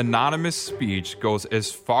protecting anonymous speech goes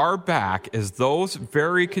as far back as those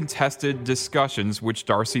very contested discussions which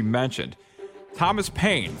Darcy mentioned. Thomas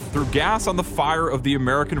Paine threw gas on the fire of the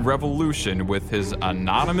American Revolution with his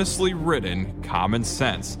anonymously written Common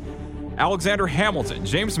Sense. Alexander Hamilton,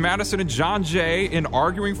 James Madison, and John Jay, in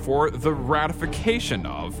arguing for the ratification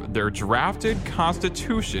of their drafted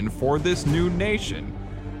Constitution for this new nation,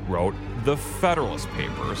 wrote the Federalist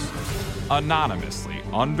Papers anonymously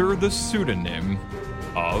under the pseudonym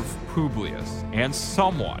of Publius, and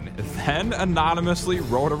someone then anonymously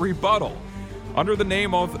wrote a rebuttal under the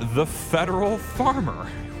name of the Federal Farmer.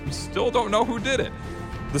 We still don't know who did it.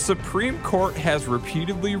 The Supreme Court has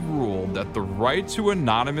repeatedly ruled that the right to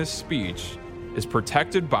anonymous speech is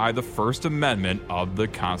protected by the First Amendment of the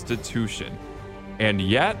Constitution. And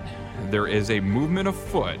yet, there is a movement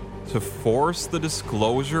afoot to force the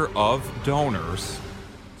disclosure of donors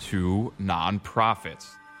to nonprofits.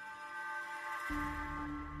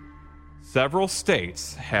 Several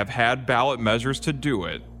states have had ballot measures to do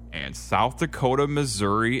it, and South Dakota,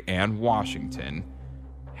 Missouri, and Washington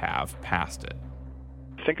have passed it.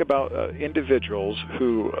 Think about individuals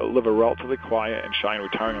who live a relatively quiet and shy and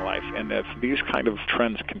retiring life, and if these kind of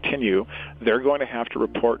trends continue, they're going to have to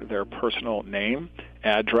report their personal name,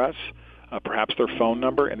 address, perhaps their phone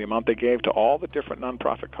number and the amount they gave to all the different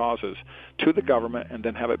nonprofit causes to the government, and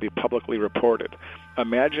then have it be publicly reported.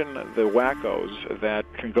 Imagine the wackos that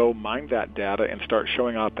can go mine that data and start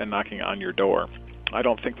showing up and knocking on your door. I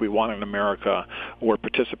don't think we want an America where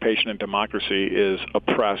participation in democracy is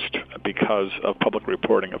oppressed because of public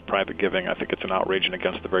reporting of private giving. I think it's an outrage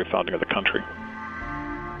against the very founding of the country.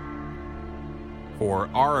 For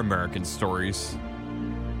Our American Stories,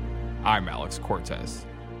 I'm Alex Cortez.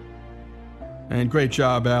 And great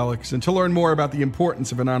job, Alex. And to learn more about the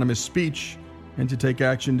importance of anonymous speech and to take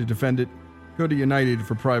action to defend it, go to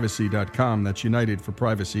unitedforprivacy.com. That's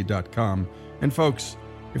unitedforprivacy.com. And folks,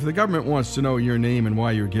 if the government wants to know your name and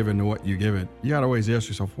why you're given to what you give it, you got to always ask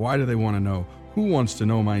yourself, why do they want to know? Who wants to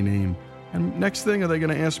know my name? And next thing, are they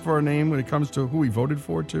going to ask for our name when it comes to who we voted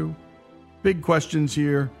for, too? Big questions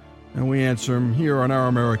here, and we answer them here on Our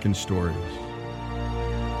American Stories.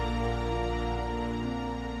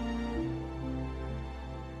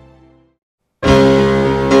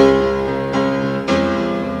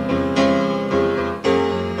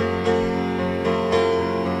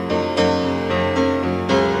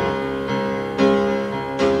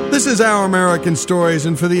 This is Our American Stories,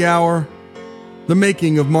 and for the hour, the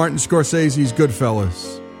making of Martin Scorsese's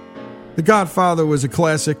Goodfellas. The Godfather was a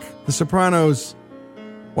classic. The Sopranos,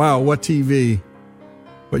 wow, what TV.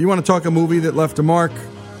 But you want to talk a movie that left a mark?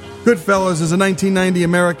 Goodfellas is a 1990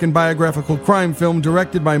 American biographical crime film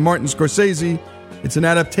directed by Martin Scorsese. It's an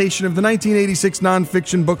adaptation of the 1986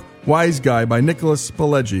 nonfiction book Wise Guy by Nicholas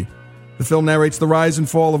Pileggi. The film narrates the rise and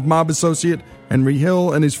fall of mob associate Henry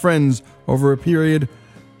Hill and his friends over a period,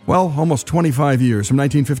 well, almost 25 years, from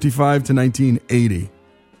 1955 to 1980.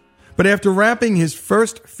 But after wrapping his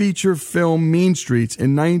first feature film, Mean Streets,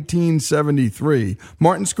 in 1973,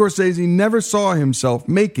 Martin Scorsese never saw himself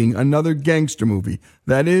making another gangster movie.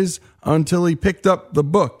 That is, until he picked up the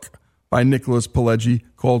book by Nicholas Pileggi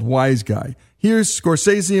called Wise Guy. Here's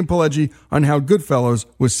Scorsese and Pileggi on how Goodfellas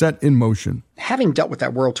was set in motion. Having dealt with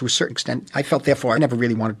that world to a certain extent, I felt, therefore, I never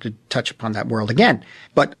really wanted to touch upon that world again.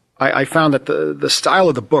 But I found that the style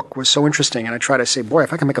of the book was so interesting, and I tried to say, boy,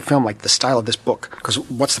 if I can make a film like the style of this book, because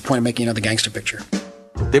what's the point of making another gangster picture?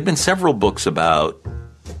 There have been several books about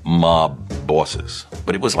mob bosses,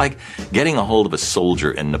 but it was like getting a hold of a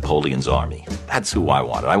soldier in Napoleon's army. That's who I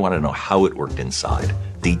wanted. I wanted to know how it worked inside.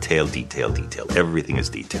 Detail, detail, detail. Everything is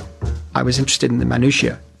detail. I was interested in the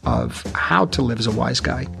minutiae of how to live as a wise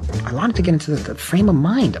guy. I wanted to get into the frame of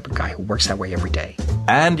mind of a guy who works that way every day.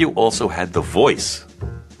 And you also had the voice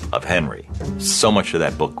of Henry. So much of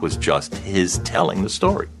that book was just his telling the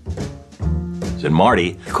story. So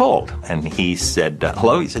Marty called, and he said,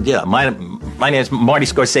 hello? He said, yeah, my name is Marty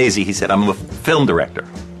Scorsese. He said, I'm a film director,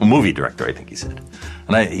 a movie director, I think he said.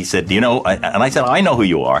 And he said, do you know? And I said, I know who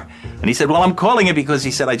you are. And he said, well, I'm calling you because,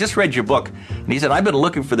 he said, I just read your book. And he said, I've been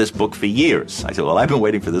looking for this book for years. I said, well, I've been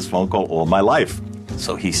waiting for this phone call all my life.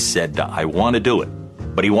 So he said, I want to do it.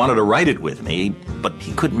 But he wanted to write it with me, but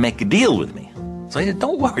he couldn't make a deal with me. So I said,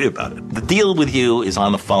 don't worry about it. The deal with you is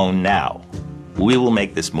on the phone now. We will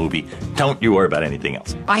make this movie. Don't you worry about anything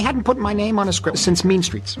else. I hadn't put my name on a script since Mean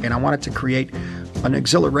Streets, and I wanted to create an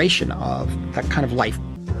exhilaration of that kind of life.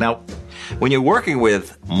 Now, when you're working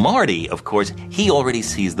with Marty, of course, he already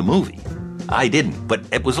sees the movie. I didn't, but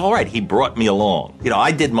it was all right. He brought me along. You know,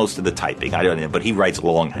 I did most of the typing, but he writes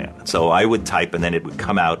longhand. So I would type, and then it would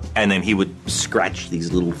come out, and then he would scratch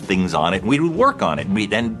these little things on it, and we would work on it,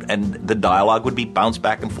 and the dialogue would be bounced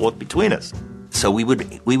back and forth between us. So we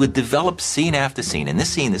would develop scene after scene. In this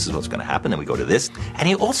scene, this is what's going to happen. Then we go to this. And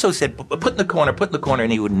he also said, put in the corner,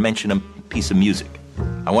 and he would mention a piece of music.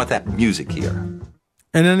 I want that music here.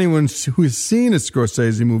 And anyone who has seen a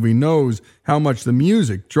Scorsese movie knows how much the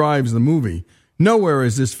music drives the movie. Nowhere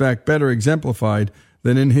is this fact better exemplified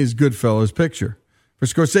than in his Goodfellas picture. For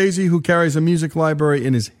Scorsese, who carries a music library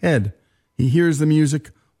in his head, he hears the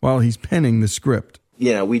music while he's penning the script.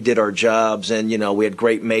 You know, we did our jobs, and, you know, we had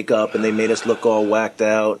great makeup, and they made us look all whacked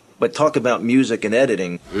out. But talk about music and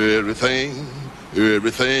editing. Everything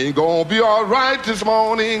gonna be all right this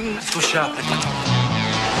morning. Let's go shopping.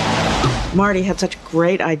 Marty had such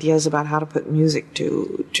great ideas about how to put music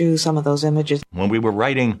to some of those images. When we were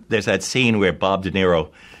writing, there's that scene where Bob De Niro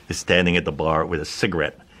is standing at the bar with a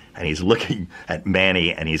cigarette, and he's looking at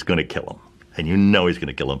Manny, and he's going to kill him. And you know he's going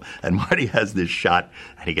to kill him. And Marty has this shot,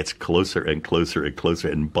 and he gets closer and closer and closer,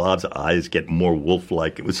 and Bob's eyes get more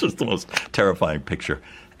wolf-like. It was just the most terrifying picture.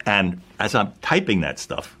 And as I'm typing that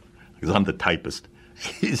stuff, because I'm the typist,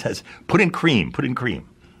 he says, put in cream.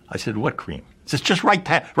 I said, what cream? He says, just write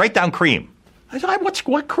down cream. I said,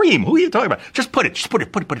 what cream? Who are you talking about? Just put it.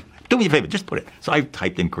 Do me a favor, just put it. So I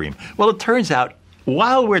typed in cream. Well, it turns out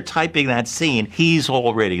While we're typing that scene, he's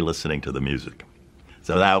already listening to the music.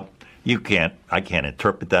 So now I can't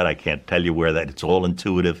interpret that. I can't tell you where that, it's all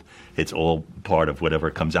intuitive. It's all part of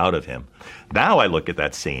whatever comes out of him. Now I look at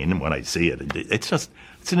that scene, and when I see it, it's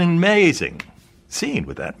an amazing scene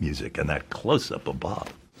with that music and that close-up of Bob.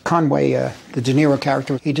 Conway, the De Niro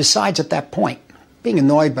character, he decides at that point, being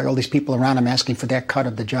annoyed by all these people around him asking for their cut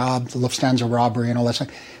of the job, the Lufthansa robbery and all that stuff,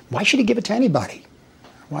 why should he give it to anybody?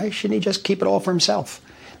 Why shouldn't he just keep it all for himself?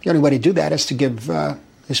 The only way to do that is to give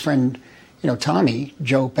his friend, Tommy,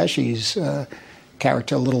 Joe Pesci's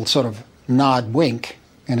character, a little sort of nod wink,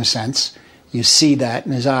 in a sense. You see that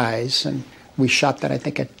in his eyes, and we shot that, I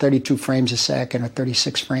think, at 32 frames a second or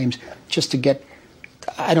 36 frames, just to get,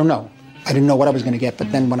 I don't know. I didn't know what I was going to get,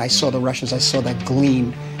 but then when I saw the rushes, I saw that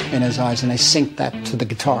gleam in his eyes, and I synced that to the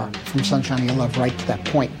guitar from Sunshine of Your Love right to that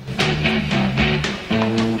point.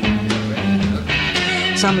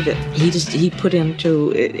 Some of it he put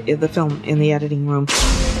into the film in the editing room.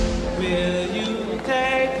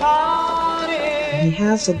 He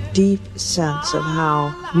has a deep sense of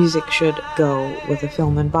how music should go with a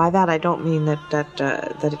film, and by that I don't mean that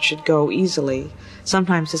it should go easily.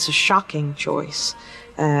 Sometimes it's a shocking choice,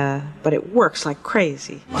 but it works like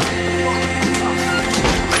crazy.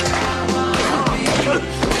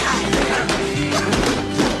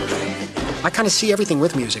 I kind of see everything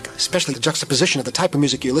with music, especially the juxtaposition of the type of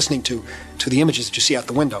music you're listening to the images that you see out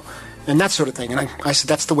the window, and that sort of thing. And I said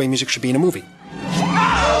that's the way music should be in a movie.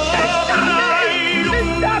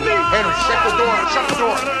 Henry, shut the door, shut the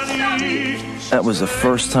door. That was the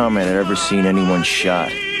first time I had ever seen anyone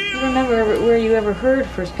shot. You remember where you ever heard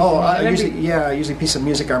first? Usually a piece of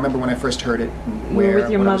music. I remember when I first heard it. You were with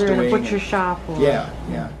your mother in a butcher shop. Yeah.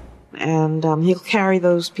 And he'll carry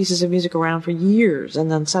those pieces of music around for years and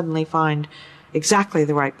then suddenly find exactly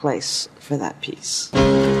the right place for that piece.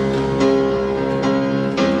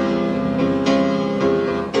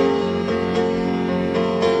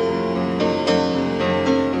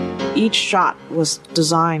 Each shot was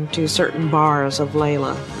designed to certain bars of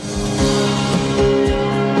Layla.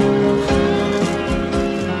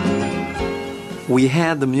 We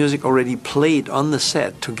had the music already played on the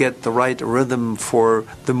set to get the right rhythm for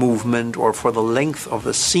the movement or for the length of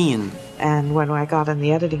the scene. And when I got in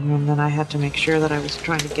the editing room, then I had to make sure that I was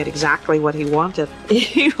trying to get exactly what he wanted.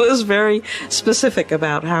 He was very specific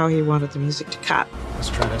about how he wanted the music to cut. Let's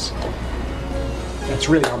try this. That's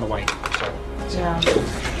really on the way. So, yeah.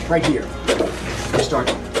 Right here. You start.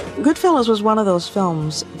 Goodfellas was one of those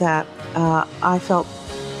films that I felt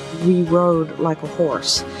we rode like a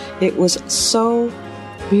horse. It was so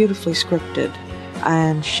beautifully scripted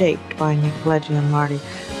and shaped by Nick Pileggi and Marty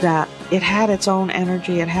that it had its own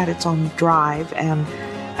energy, it had its own drive, and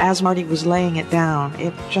as Marty was laying it down,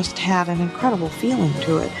 it just had an incredible feeling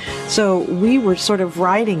to it. So we were sort of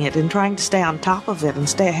riding it and trying to stay on top of it and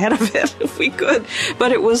stay ahead of it if we could,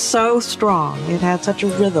 but it was so strong. It had such a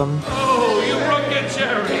rhythm. Oh, you broke your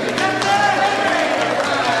cherry.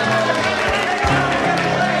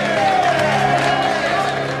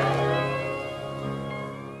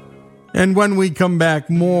 And when we come back,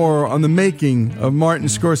 more on the making of Martin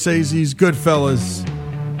Scorsese's Goodfellas.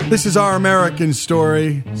 This is Our American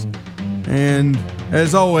Story. And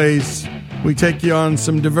as always, we take you on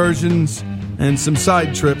some diversions and some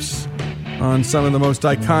side trips on some of the most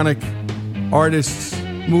iconic artists,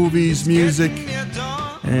 movies, music.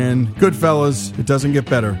 And Goodfellas, it doesn't get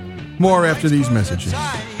better. More after these messages.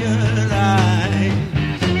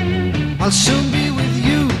 I'll soon be with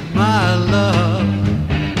you, my love.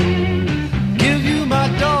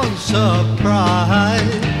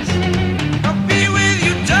 Surprise. I'll be with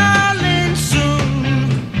you, darling, soon.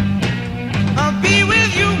 I'll be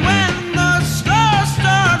with you when the stars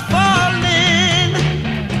start falling.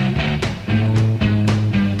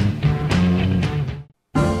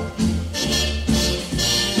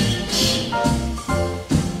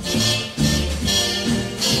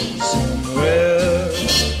 Somewhere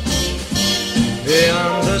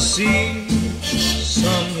beyond the sea,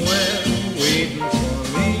 somewhere waiting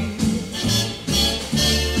for me.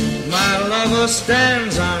 My lover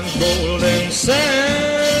stands on golden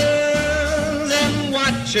sands and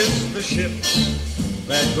watches the ships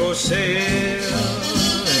that go sailing.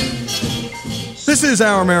 This is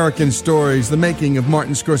Our American Stories, the making of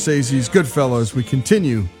Martin Scorsese's Goodfellas. We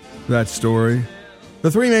continue that story.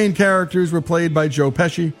 The three main characters were played by Joe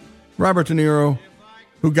Pesci, Robert De Niro,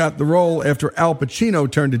 who got the role after Al Pacino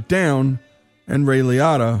turned it down, and Ray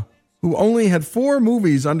Liotta, who only had 4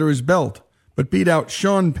 movies under his belt, but beat out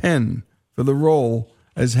Sean Penn for the role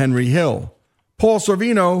as Henry Hill. Paul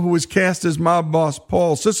Sorvino, who was cast as mob boss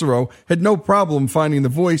Paul Cicero, had no problem finding the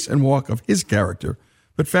voice and walk of his character,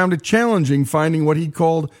 but found it challenging finding what he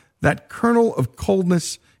called that kernel of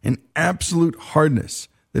coldness and absolute hardness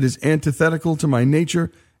that is antithetical to my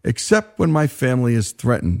nature, except when my family is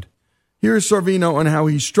threatened. Here is Sorvino on how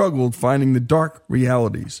he struggled finding the dark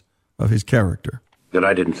realities of his character. That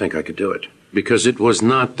I didn't think I could do it, because it was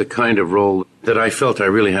not the kind of role that I felt I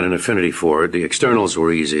really had an affinity for. The externals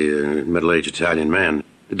were easy, a middle-aged Italian man.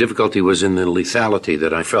 The difficulty was in the lethality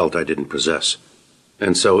that I felt I didn't possess.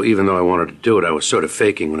 And so even though I wanted to do it, I was sort of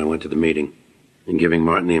faking when I went to the meeting and giving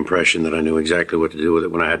Martin the impression that I knew exactly what to do with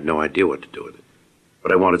it when I had no idea what to do with it.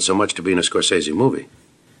 But I wanted so much to be in a Scorsese movie.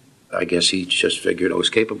 I guess he just figured I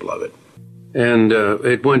was capable of it. And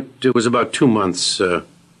it was about 2 months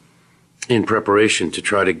in preparation to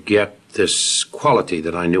try to get this quality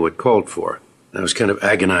that I knew it called for. I was kind of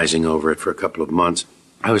agonizing over it for a couple of months.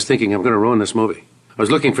 I was thinking, I'm going to ruin this movie. I was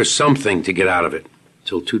looking for something to get out of it.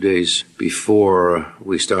 Till 2 days before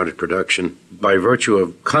we started production, by virtue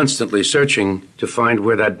of constantly searching to find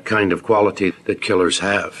where that kind of quality that killers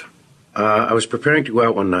have. I was preparing to go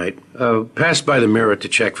out one night, passed by the mirror to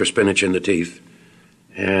check for spinach in the teeth,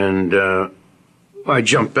 and I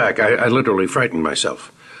jumped back. I literally frightened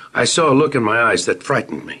myself. I saw a look in my eyes that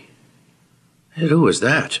frightened me. And who was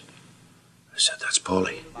that? I said, that's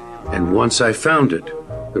Paulie. And once I found it,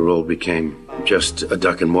 the role became just a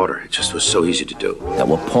duck in water. It just was so easy to do. That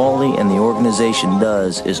what Paulie and the organization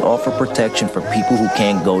does is offer protection for people who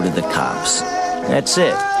can't go to the cops. That's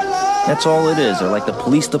it. That's all it is. They're like the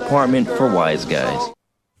police department for wise guys.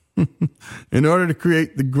 In order to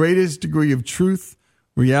create the greatest degree of truth,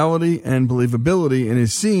 reality, and believability in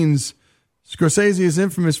his scenes, Scorsese is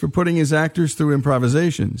infamous for putting his actors through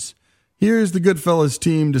improvisations. Here's the Goodfellas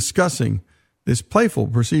team discussing this playful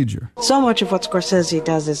procedure. So much of what Scorsese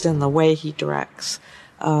does is in the way he directs.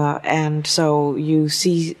 And so you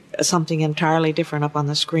see something entirely different up on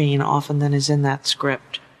the screen often than is in that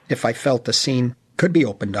script. If I felt the scene could be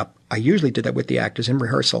opened up, I usually did that with the actors in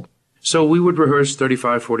rehearsal. So we would rehearse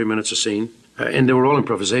 35, 40 minutes a scene, and they were all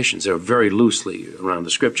improvisations. They were very loosely around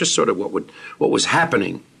the script, just sort of what was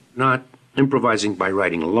happening, not improvising by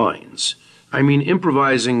writing lines. I mean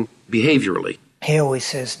improvising behaviorally. He always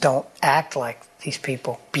says, don't act like these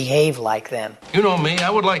people, behave like them. You know me, I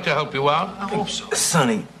would like to help you out. I hope so.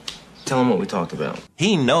 Sonny, tell him what we talked about.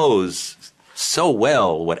 He knows so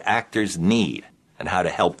well what actors need and how to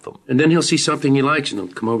help them. And then he'll see something he likes, and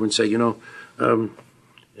he'll come over and say, you know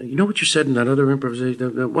what you said in that other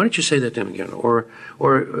improvisation? Why don't you say that to him again? Or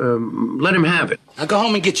let him have it. Now go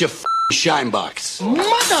home and get your shine box. You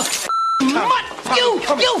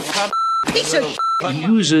piece of He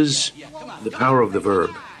uses the power of the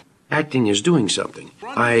verb. Acting is doing something.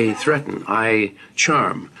 I threaten, I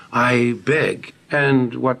charm, I beg.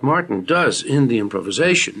 And what Martin does in the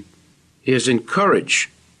improvisation is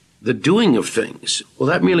encourage the doing of things. Well,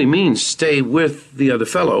 that merely means stay with the other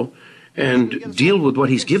fellow and deal with what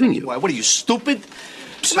he's giving you. Why, what are you, stupid?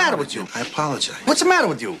 What's the matter with you? I apologize. What's the matter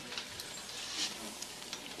with you?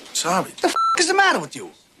 Sorry. The is the matter with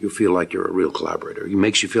you? You feel like you're a real collaborator. It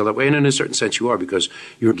makes you feel that way, and in a certain sense you are, because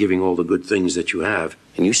you're giving all the good things that you have.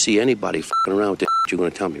 And you see anybody f***ing around with that you're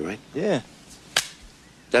going to tell me, right? Yeah.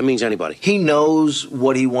 That means anybody. He knows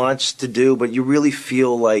what he wants to do, but you really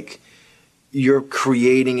feel like you're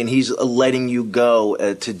creating and he's letting you go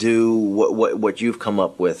to do what you've come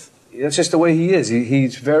up with. That's just the way he is.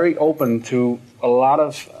 He's very open to a lot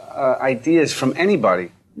of ideas from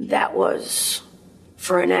anybody. That was,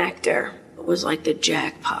 for an actor, it was like the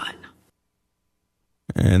jackpot.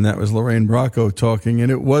 And that was Lorraine Bracco talking,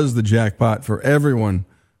 and it was the jackpot for everyone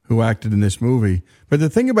who acted in this movie. But the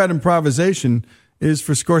thing about improvisation is,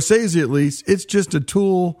 for Scorsese at least, it's just a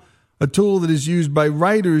tool that is used by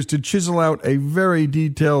writers to chisel out a very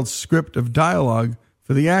detailed script of dialogue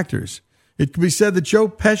for the actors. It can be said that Joe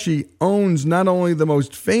Pesci owns not only the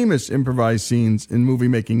most famous improvised scenes in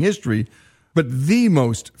movie-making history, but the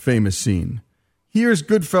most famous scene. Here's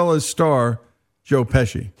Goodfellas star Joe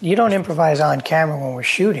Pesci. You don't improvise on camera when we're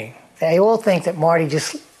shooting. They all think that Marty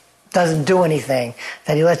just doesn't do anything,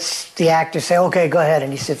 that he lets the actor say, okay, go ahead,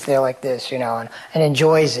 and he sits there like this, and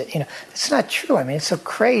enjoys it. It's not true. I mean, it's so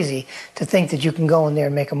crazy to think that you can go in there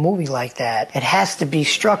and make a movie like that. It has to be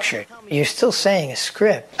structured. You're still saying a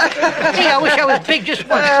script. Gee, I wish I was big just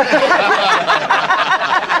once.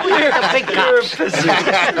 You're a big cop.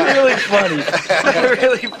 Really funny.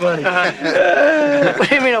 Really funny. What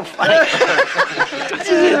do you mean I'm funny?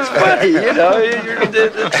 It's funny,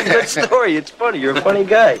 it's a good story. It's funny. You're a funny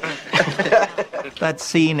guy. that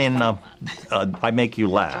scene in I Make You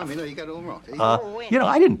Laugh.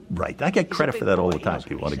 I didn't write that. I get credit for that all the time.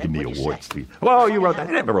 People want to give me awards. Oh, you wrote that.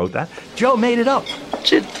 I never wrote that. Joe made it up.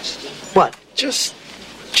 What?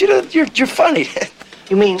 You're funny.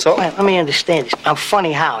 You mean, let me understand this. I'm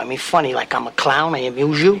funny how? I mean funny like I'm a clown, I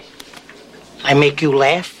amuse you? I make you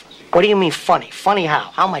laugh? What do you mean funny? Funny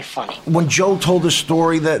how? How am I funny? When Joe told the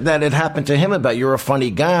story that it happened to him about you're a funny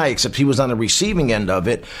guy, except he was on the receiving end of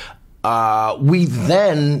it, we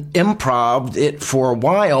then improv'd it for a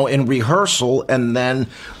while in rehearsal and then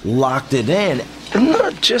locked it in.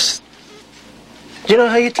 No, just... You know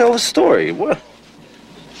how you tell a story. What?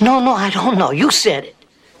 No, I don't know. You said it.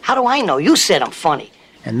 How do I know? You said I'm funny.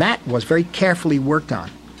 And that was very carefully worked on.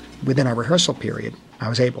 Within our rehearsal period, I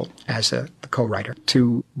was able, as the co-writer,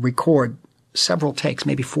 to record several takes,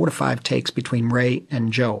 maybe 4 to 5 takes between Ray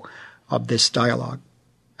and Joe of this dialogue.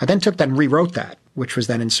 I then took that and rewrote that, which was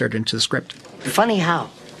then inserted into the script. Funny how?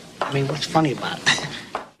 I mean, what's funny about it?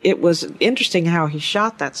 It was interesting how he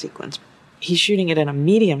shot that sequence. He's shooting it in a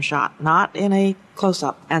medium shot, not in a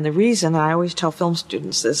close-up. And the reason, I always tell film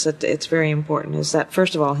students this, that it's very important, is that,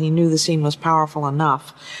 first of all, he knew the scene was powerful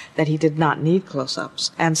enough that he did not need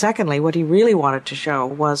close-ups. And secondly, what he really wanted to show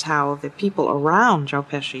was how the people around Joe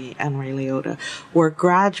Pesci and Ray Liotta were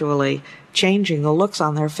gradually changing the looks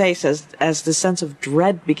on their face as the sense of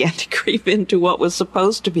dread began to creep into what was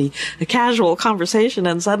supposed to be a casual conversation,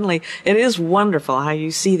 and suddenly it is wonderful how you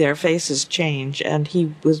see their faces change, and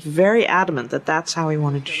he was very adamant that that's how he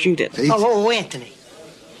wanted to shoot it. Oh, Anthony.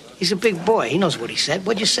 He's a big boy. He knows what he said.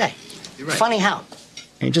 What'd you say? Right. Funny how?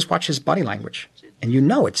 And you just watch his body language, and you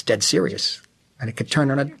know it's dead serious, and it could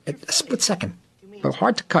turn on a split second. But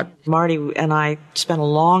hard to cut. Marty and I spent a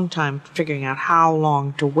long time figuring out how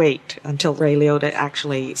long to wait until Ray Liotta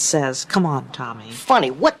actually says, "Come on, Tommy."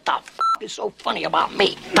 Funny? What the f*** is so funny about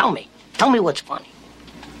me? Tell me. Tell me what's funny.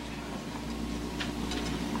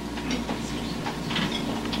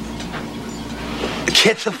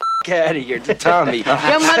 Get the f*** out of here to Tommy.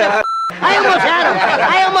 Your mother... I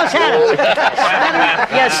almost had him.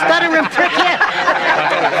 You stuttering prick yet?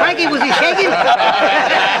 Frankie, was he shaking?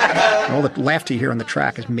 All the laughter you hear on the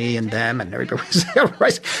track is me and them and everybody was there,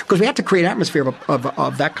 right? Because we had to create an atmosphere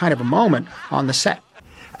of that kind of a moment on the set.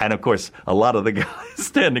 And, of course, a lot of the guys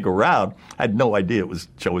standing around had no idea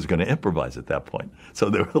Joe was going to improvise at that point. So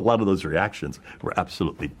there were a lot of those reactions were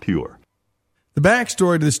absolutely pure. The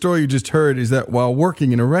backstory to the story you just heard is that while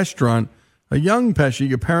working in a restaurant, a young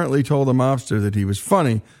Pesci apparently told a mobster that he was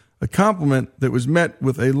funny, a compliment that was met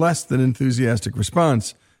with a less than enthusiastic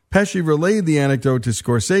response. Pesci relayed the anecdote to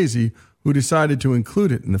Scorsese, who decided to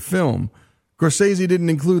include it in the film. Scorsese didn't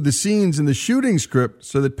include the scenes in the shooting script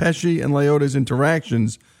so that Pesci and Liotta's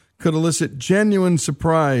interactions could elicit genuine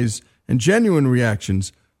surprise and genuine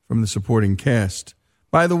reactions from the supporting cast.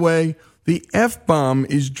 By the way, the F-bomb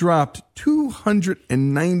is dropped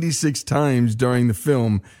 296 times during the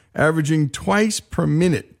film, averaging twice per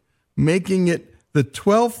minute, making it the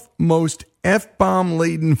 12th most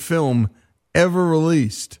F-bomb-laden film ever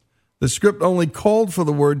released. The script only called for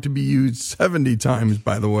the word to be used 70 times,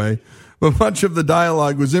 by the way, but much of the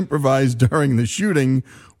dialogue was improvised during the shooting,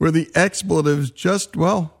 where the expletives just,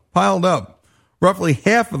 piled up. Roughly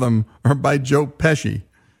half of them are by Joe Pesci.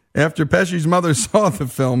 After Pesci's mother saw the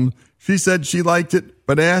film, she said she liked it,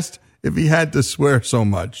 but asked if he had to swear so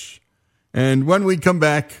much. And when we come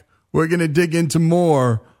back, we're going to dig into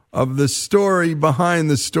more of the story behind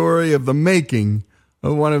the story of the making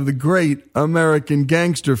of one of the great American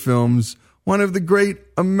gangster films, one of the great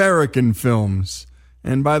American films.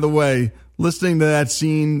 And by the way, listening to that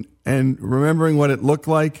scene and remembering what it looked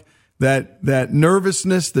like, that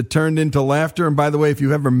nervousness that turned into laughter. And by the way, if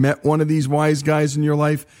you ever met one of these wise guys in your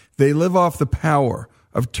life, they live off the power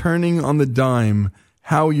of turning on the dime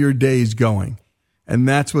how your day's going. And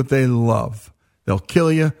that's what they love. They'll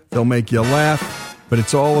kill you, they'll make you laugh, but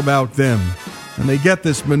it's all about them. And they get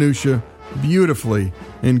this minutia beautifully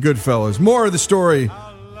in Goodfellas. More of the story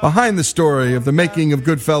behind the story of the making of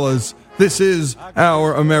Goodfellas. This is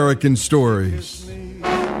Our American Stories.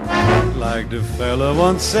 Like the fella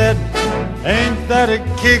once said, ain't that a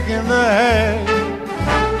kick in the head?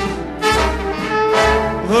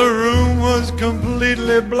 The room was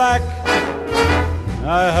completely black.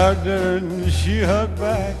 I hugged her and she hugged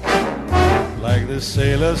back. Like the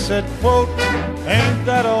sailor said, quote, ain't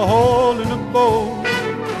that a hole in the boat?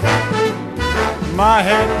 My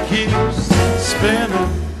head keeps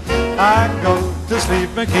spinning. I go to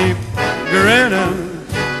sleep and keep grinning.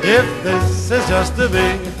 If this is just the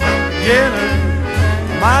beginning,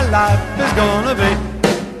 my life is gonna be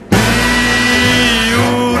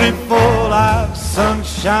beautiful. I've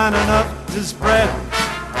sunshine enough to spread.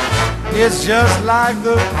 It's just like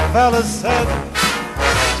the fella said.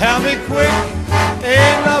 Tell me quick,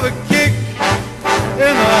 ain't love a kick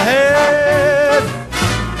in the head?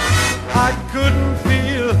 I couldn't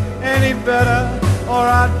feel any better or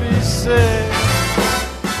I'd be sick.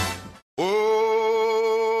 Oh,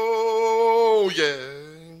 yeah.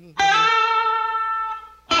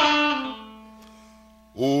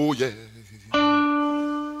 Oh, yeah.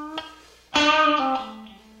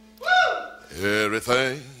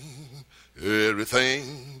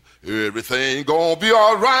 Everything gonna be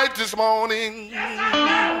all right this morning.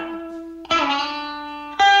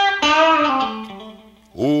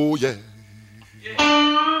 Oh, yeah.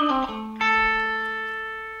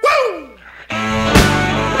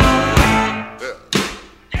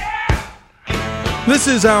 This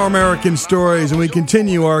is Our American Stories, and we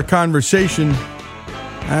continue our conversation.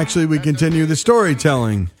 Actually, we continue the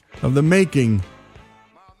storytelling of the making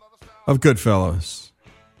of Goodfellas.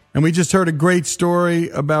 And we just heard a great story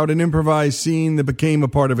about an improvised scene that became a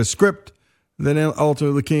part of a script that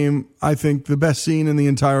ultimately became, I think, the best scene in the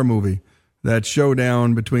entire movie. That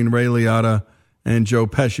showdown between Ray Liotta and Joe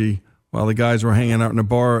Pesci while the guys were hanging out in a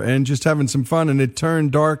bar and just having some fun. And it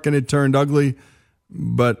turned dark and it turned ugly,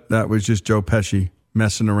 but that was just Joe Pesci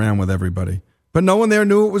messing around with everybody. But no one there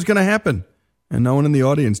knew it was going to happen. And no one in the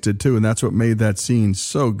audience did too, and that's what made that scene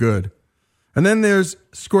so good. And then there's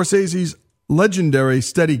Scorsese's legendary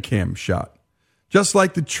Steadicam shot. Just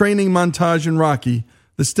like the training montage in Rocky,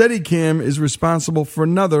 the Steadicam is responsible for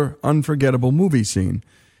another unforgettable movie scene.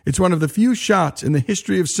 It's one of the few shots in the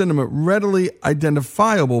history of cinema readily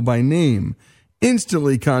identifiable by name,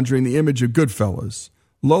 instantly conjuring the image of Goodfellas.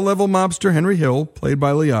 Low-level mobster Henry Hill, played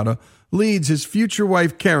by Liotta, leads his future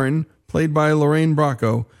wife Karen, played by Lorraine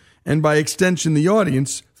Bracco, and by extension the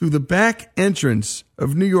audience, through the back entrance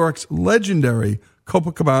of New York's legendary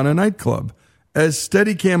Copacabana nightclub, as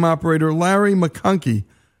Steadicam operator Larry McConkey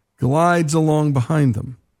glides along behind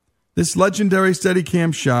them. This legendary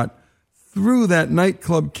Steadicam shot through that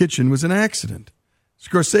nightclub kitchen was an accident.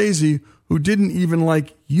 Scorsese, who didn't even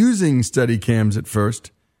like using Steadicams at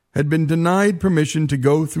first, had been denied permission to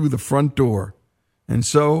go through the front door, and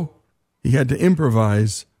so he had to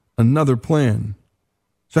improvise another plan.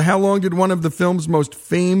 So how long did one of the film's most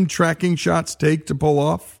famed tracking shots take to pull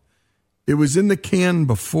off? It was in the can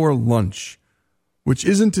before lunch, which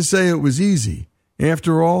isn't to say it was easy.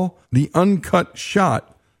 After all, the uncut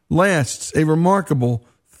shot lasts a remarkable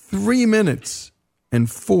 3 minutes and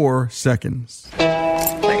 4 seconds.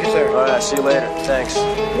 Thank you, sir. All right, see you later. Thanks.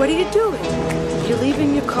 What are you doing? Did you leave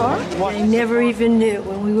in your car? I never even knew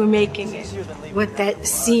when we were making it what that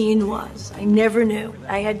scene was. I never knew.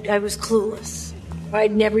 I was clueless.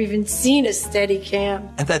 I'd never even seen a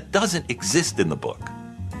Steadicam. And that doesn't exist in the book.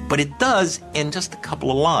 But it does in just a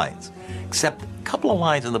couple of lines. Except a couple of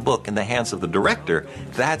lines in the book in the hands of the director,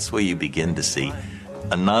 that's where you begin to see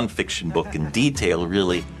a nonfiction book in detail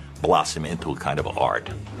really blossom into a kind of art.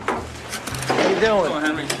 How you doing?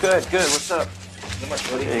 Henry? Good. What's up?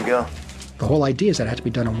 There you go. The whole idea is that it had to be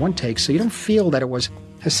done in one take, so you don't feel that it was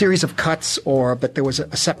a series of cuts but there was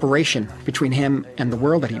a separation between him and the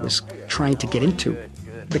world that he was trying to get into.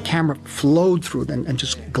 The camera flowed through and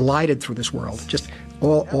just glided through this world. Just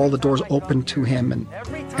all the doors opened to him and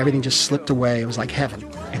everything just slipped away. It was like heaven.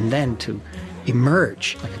 And then to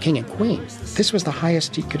emerge like a king and queen, this was the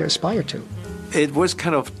highest he could aspire to. It was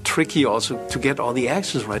kind of tricky also to get all the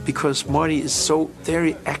actions right because Marty is so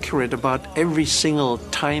very accurate about every single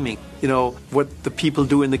timing. You know, what the people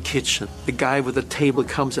do in the kitchen. The guy with the table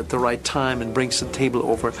comes at the right time and brings the table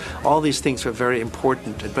over. All these things are very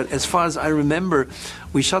important. But as far as I remember,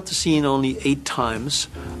 we shot the scene only 8 times,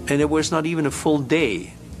 and it was not even a full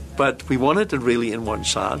day. But we wanted it really in one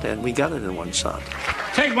shot, and we got it in one shot.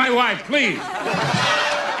 Take my wife, please.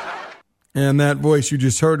 And that voice you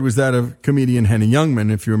just heard was that of comedian Henny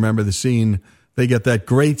Youngman. If you remember the scene, they get that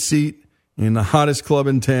great seat in the hottest club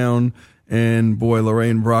in town. And boy,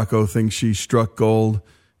 Lorraine Bracco thinks she struck gold.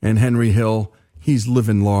 And Henry Hill, he's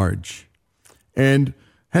living large. And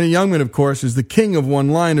Henny Youngman, of course, is the king of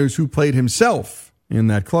one-liners who played himself in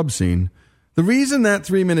that club scene. The reason that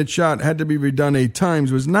 3-minute shot had to be redone 8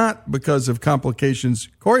 times was not because of complications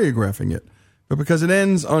choreographing it, but because it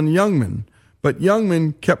ends on Youngman. But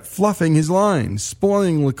Youngman kept fluffing his lines,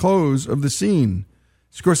 spoiling the close of the scene.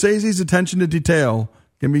 Scorsese's attention to detail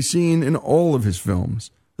can be seen in all of his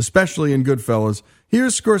films, especially in Goodfellas.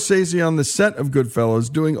 Here's Scorsese on the set of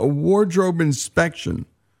Goodfellas doing a wardrobe inspection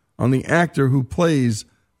on the actor who plays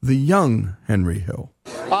the young Henry Hill.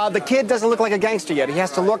 The kid doesn't look like a gangster yet. He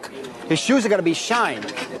has to look, his shoes are going to be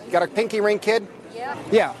shined. You got a pinky ring, kid?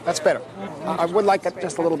 Yeah, that's better. I would like it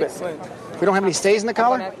just a little bit. We don't have any stays in the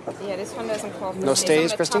collar? Yeah, this one doesn't call for No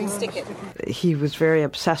stays, Christine? Stick it. He was very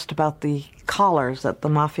obsessed about the collars that the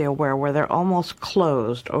mafia wear, where they're almost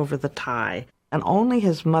closed over the tie. And only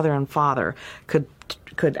his mother and father could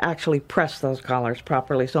actually press those collars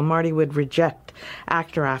properly. So Marty would reject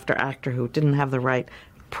actor after actor who didn't have the right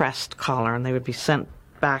pressed collar, and they would be sent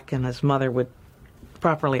back, and his mother would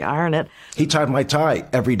properly iron it. He tied my tie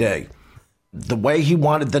every day. The way he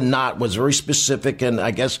wanted the knot was very specific, and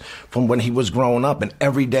I guess from when he was growing up, and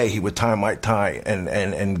every day he would tie my tie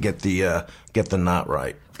and get the knot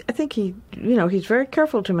right. I think he's very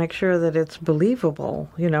careful to make sure that it's believable.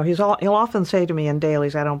 He'll often say to me in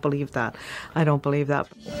dailies, I don't believe that. I don't believe that.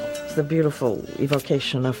 It's the beautiful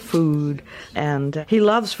evocation of food. And he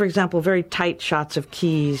loves, for example, very tight shots of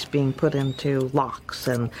keys being put into locks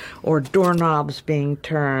or doorknobs being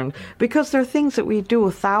turned, because they're things that we do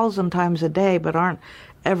 1,000 times a day but aren't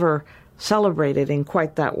ever celebrated in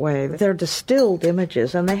quite that way. They're distilled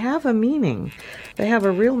images, and they have a meaning. They have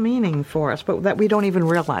a real meaning for us, but that we don't even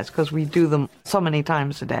realize because we do them so many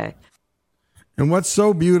times a day. And what's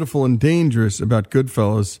so beautiful and dangerous about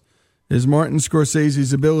Goodfellas is Martin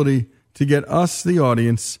Scorsese's ability to get us, the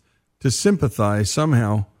audience, to sympathize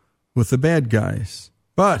somehow with the bad guys.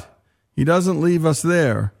 But he doesn't leave us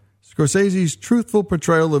there. Scorsese's truthful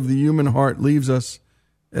portrayal of the human heart leaves us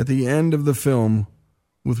at the end of the film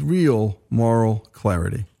with real moral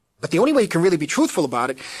clarity. But the only way you can really be truthful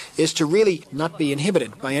about it is to really not be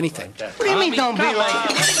inhibited by anything. What do you mean don't be like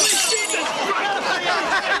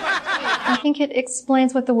I think it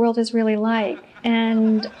explains what the world is really like.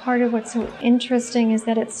 And part of what's so interesting is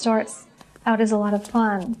that it starts out as a lot of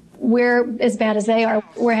fun. We're as bad as they are.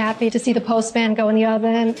 We're happy to see the postman go in the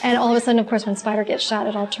oven. And all of a sudden, of course, when Spider gets shot,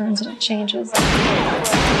 it all turns and it changes.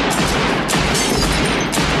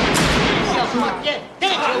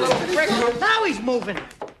 Now he's moving.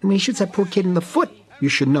 When he shoots that poor kid in the foot, you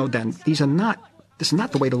should know then this is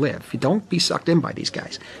not the way to live. You don't be sucked in by these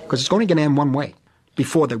guys, because it's only going to end one way.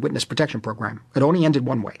 Before the witness protection program, it only ended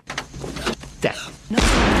one way. Death.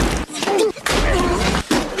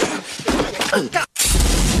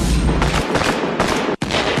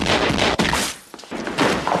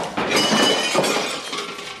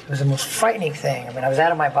 It was the most frightening thing. I was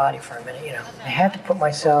out of my body for a minute, I had to put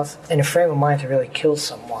myself in a frame of mind to really kill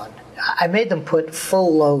someone. I made them put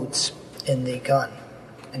full loads in the gun,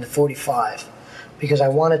 in the .45, because I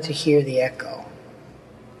wanted to hear the echo.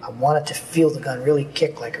 I wanted to feel the gun really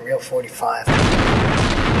kick like a real .45.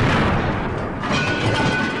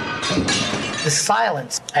 The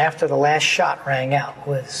silence after the last shot rang out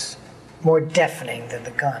was more deafening than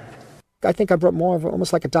the gun. I think I brought more of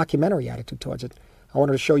almost like a documentary attitude towards it. I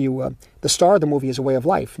wanted to show you the star of the movie is a way of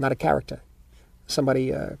life, not a character.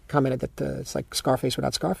 Somebody commented that it's like Scarface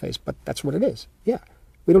without Scarface, but that's what it is. Yeah,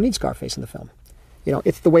 we don't need Scarface in the film.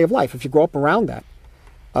 It's the way of life. If you grow up around that,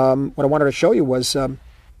 what I wanted to show you was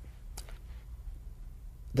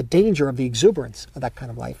the danger of the exuberance of that kind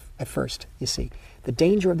of life at first, you see. The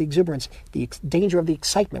danger of the exuberance, the danger of the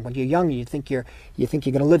excitement. When you're young, you think you're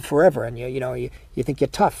going to live forever, and you think you're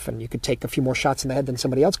tough, and you could take a few more shots in the head than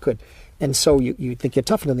somebody else could. And so you think you're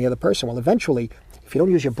tougher than the other person. Well, eventually, if you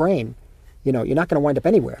don't use your brain, you're not going to wind up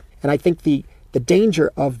anywhere. And I think the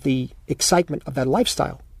danger of the excitement of that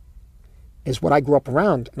lifestyle is what I grew up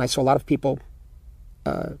around, and I saw a lot of people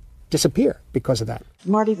disappear because of that.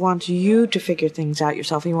 Marty wants you to figure things out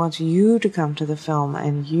yourself. He wants you to come to the film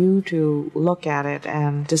and you to look at it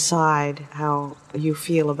and decide how you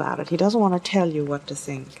feel about it. He doesn't want to tell you what to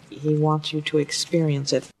think. He wants you to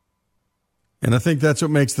experience it. And I think that's what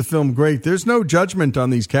makes the film great. There's no judgment on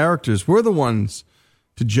these characters. We're the ones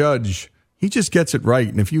to judge. He just gets it right.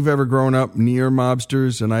 And if you've ever grown up near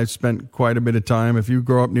mobsters, and I've spent quite a bit of time, if you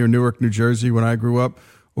grow up near Newark, New Jersey when I grew up,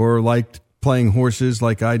 or liked playing horses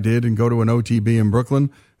like I did and go to an OTB in Brooklyn,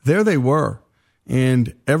 there they were.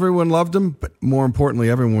 And everyone loved them, but more importantly,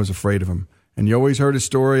 everyone was afraid of him. And you always heard a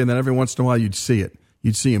story, and then every once in a while you'd see it.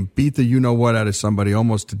 You'd see him beat the you-know-what out of somebody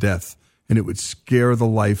almost to death, and it would scare the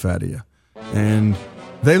life out of you. And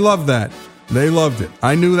they loved that. They loved it.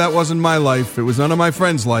 I knew that wasn't my life. It was none of my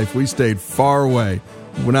friends' life. We stayed far away.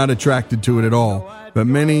 We're not attracted to it at all. But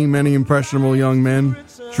many, many impressionable young men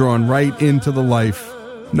drawn right into the life.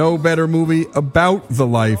 No better movie about the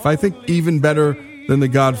life. I think even better than The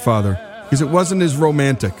Godfather, because it wasn't as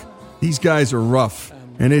romantic. These guys are rough,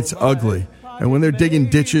 and it's ugly. And when they're digging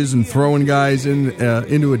ditches and throwing guys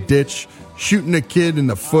into a ditch, shooting a kid in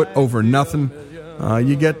the foot over nothing,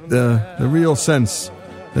 you get the real sense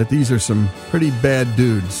that these are some pretty bad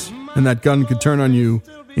dudes, and that gun could turn on you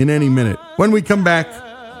in any minute. When we come back,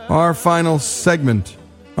 our final segment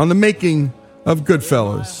on the making of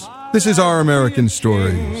Goodfellas. This is Our American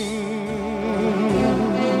Stories.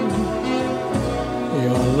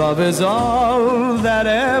 Your love is all that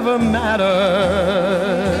ever mattered.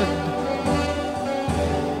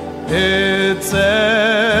 It's everything.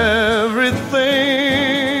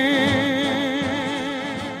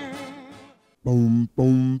 Boom,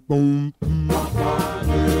 boom, boom.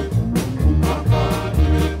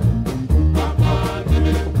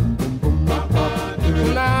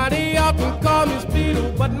 Now they often call me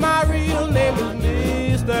Spinal, but my real name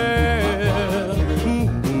is Mister.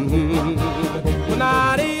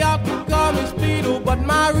 Now they often call me Spinal, but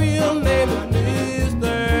my real name is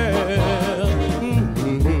Mister.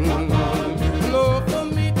 No, for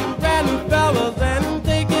me to brand new fellas and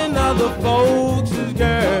taking other folks'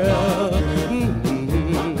 girls.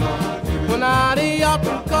 Now they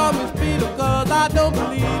often call me Spinal, 'cause I don't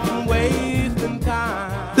believe in wasting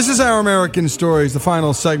time. This is Our American Stories, the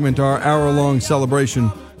final segment, our hour-long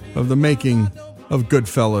celebration of the making of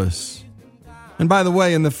Goodfellas. And by the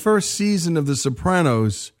way, in the first season of The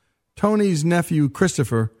Sopranos, Tony's nephew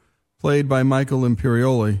Christopher, played by Michael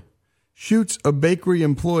Imperioli, shoots a bakery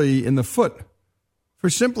employee in the foot for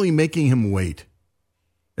simply making him wait.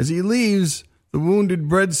 As he leaves, the wounded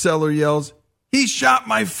bread seller yells, "He shot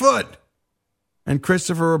my foot!" And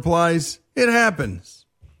Christopher replies, "It happens."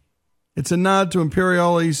 It's a nod to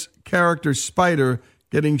Imperioli's character Spider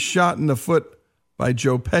getting shot in the foot by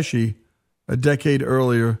Joe Pesci a decade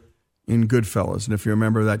earlier in Goodfellas. And if you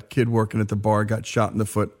remember, that kid working at the bar got shot in the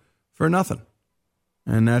foot for nothing.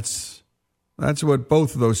 And that's what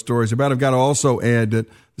both of those stories are about. I've got to also add that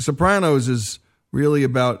The Sopranos is really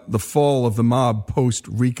about the fall of the mob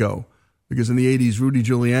post-Rico. Because in the 80s, Rudy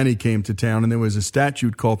Giuliani came to town, and there was a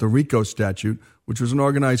statute called the RICO statute, which was an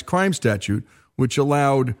organized crime statute, which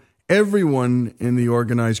allowed everyone in the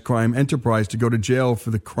organized crime enterprise to go to jail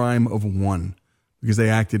for the crime of one, because they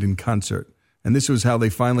acted in concert. And this was how they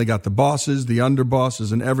finally got the bosses, the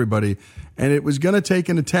underbosses, and everybody. And it was going to take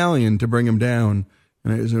an Italian to bring him down.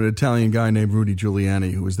 And it was an Italian guy named Rudy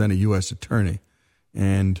Giuliani, who was then a U.S. attorney.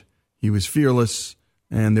 And he was fearless,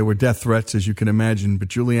 and there were death threats, as you can imagine. But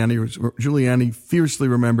Giuliani fiercely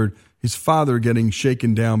remembered his father getting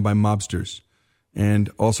shaken down by mobsters, and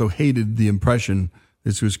also hated the impression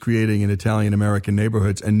this was creating in Italian-American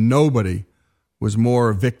neighborhoods. And nobody was more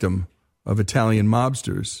a victim of Italian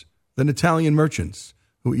mobsters than Italian merchants,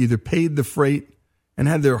 who either paid the freight and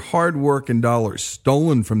had their hard work and dollars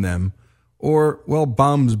stolen from them, or, well,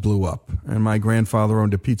 bombs blew up. And my grandfather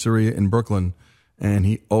owned a pizzeria in Brooklyn, and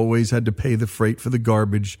he always had to pay the freight for the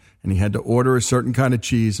garbage, and he had to order a certain kind of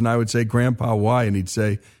cheese. And I would say, "Grandpa, why?" And he'd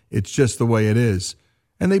say, "It's just the way it is."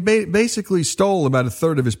 And they basically stole about a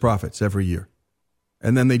third of his profits every year.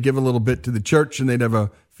 And then they'd give a little bit to the church, and they'd have a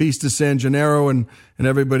Feast of San Gennaro, and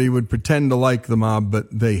everybody would pretend to like the mob, but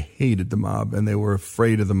they hated the mob, and they were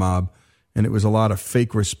afraid of the mob. And it was a lot of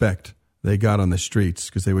fake respect they got on the streets,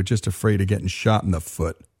 because they were just afraid of getting shot in the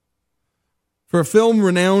foot. For a film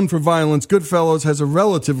renowned for violence, Goodfellas has a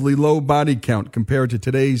relatively low body count compared to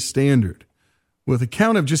today's standard, with a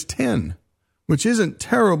count of just 10, which isn't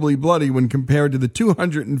terribly bloody when compared to the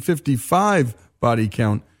 255 body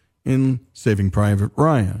count in Saving Private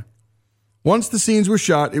Ryan. Once the scenes were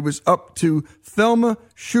shot, it was up to Thelma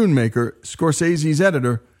Schoonmaker, Scorsese's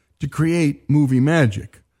editor, to create movie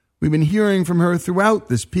magic. We've been hearing from her throughout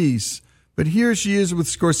this piece, but here she is with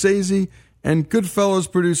Scorsese and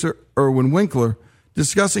Goodfellas producer Irwin Winkler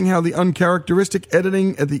discussing how the uncharacteristic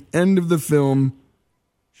editing at the end of the film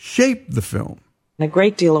shaped the film. A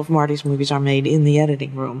great deal of Marty's movies are made in the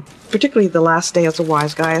editing room, particularly The Last Day as a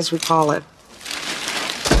Wise Guy, as we call it.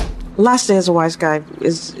 Last Day as a Wise Guy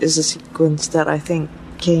is a sequence that I think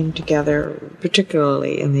came together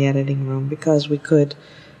particularly in the editing room, because we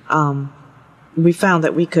found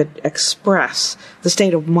that we could express the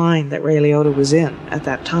state of mind that Ray Liotta was in at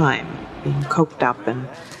that time, being coked up and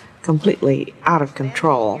completely out of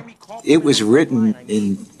control. It was written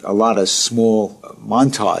in a lot of small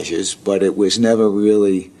montages, but it was never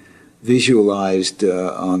really visualized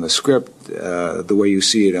on the script the way you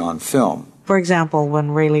see it on film. For example,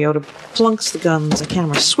 when Ray Liotta plunks the guns, the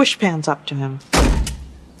camera swish pans up to him.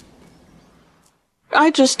 I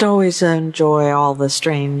just always enjoy all the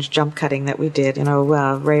strange jump cutting that we did. Ray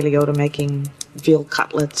Liotta making veal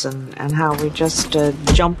cutlets and how we just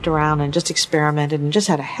jumped around and just experimented and just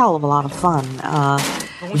had a hell of a lot of fun,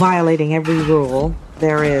 violating every rule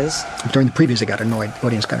there is. During the previews, the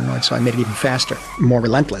audience got annoyed, so I made it even faster, more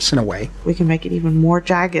relentless in a way. We can make it even more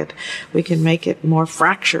jagged. We can make it more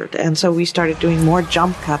fractured. And so we started doing more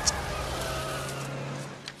jump cuts.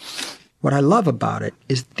 What I love about it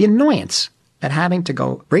is the annoyance at having to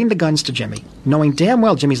go bring the guns to Jimmy, knowing damn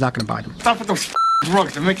well Jimmy's not going to buy them. Stop with those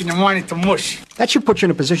drugs. They're making your mind into mush. That should put you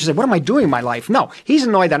in a position to say, what am I doing in my life? No, he's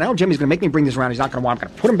annoyed that I know Jimmy's going to make me bring this around. He's not going to want. I'm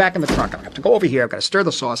going to put him back in the trunk. I'm going to have to go over here. I've got to stir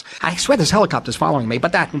the sauce. I swear this helicopter's following me,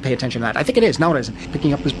 but that, I didn't pay attention to that. I think it is. No, it isn't.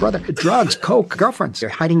 Picking up his brother. Drugs, coke, girlfriends. They're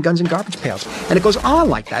hiding guns in garbage pails. And it goes on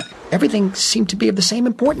like that. Everything seemed to be of the same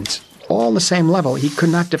importance. All on the same level. He could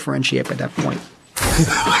not differentiate at that point.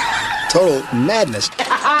 Total madness.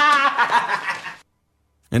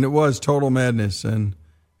 And it was total madness, and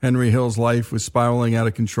Henry Hill's life was spiraling out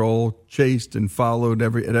of control, chased and followed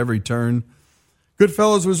at every turn.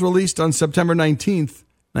 Goodfellas was released on September 19th,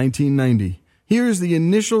 1990. Here's the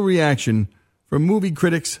initial reaction from movie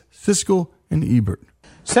critics Siskel and Ebert.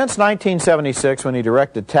 Since 1976, when he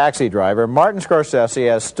directed Taxi Driver, Martin Scorsese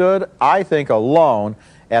has stood, I think, alone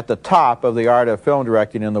at the top of the art of film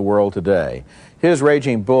directing in the world today. His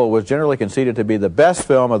Raging Bull was generally conceded to be the best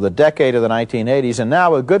film of the decade of the 1980s, and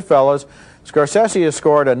now with Goodfellas, Scorsese has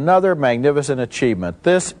scored another magnificent achievement.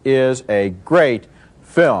 This is a great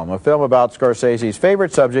film, a film about Scorsese's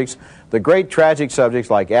favorite subjects, the great tragic subjects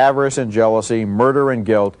like avarice and jealousy, murder and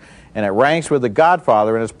guilt, and it ranks with The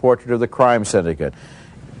Godfather in his portrait of the crime syndicate.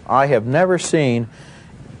 I have never seen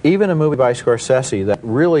even a movie by Scorsese that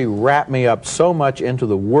really wrapped me up so much into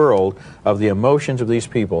the world of the emotions of these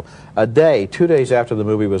people. A day, 2 days after the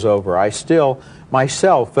movie was over, I still,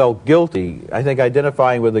 myself, felt guilty, I think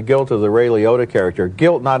identifying with the guilt of the Ray Liotta character.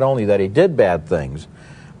 Guilt not only that he did bad things,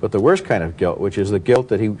 but the worst kind of guilt, which is the guilt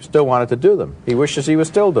that he still wanted to do them. He wishes he was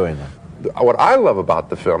still doing them. What I love about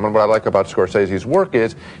the film and what I like about Scorsese's work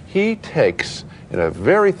is he takes, in a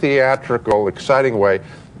very theatrical, exciting way,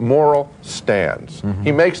 moral stands. Mm-hmm.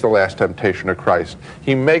 He makes The Last Temptation of Christ.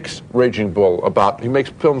 He makes Raging Bull he makes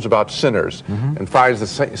films about sinners and finds the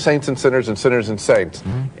saints and sinners and sinners and saints.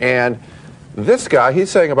 And this guy, he's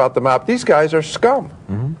saying about the mob, these guys are scum.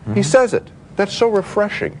 He says it. That's so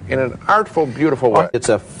refreshing in an artful, beautiful way. It's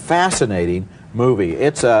a fascinating movie.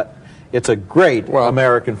 It's a great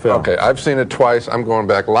American film. Okay, I've seen it twice. I'm going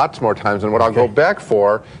back lots more times, and what I'll go back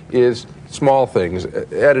for is small things,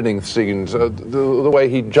 editing scenes, the way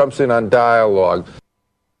he jumps in on dialogue.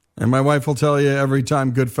 And my wife will tell you every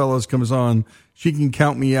time Goodfellas comes on, she can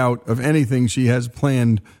count me out of anything she has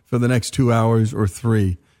planned for the next 2 hours or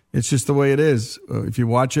 3. It's just the way it is. If you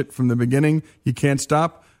watch it from the beginning, you can't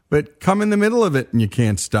stop, but come in the middle of it and you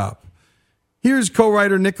can't stop. Here's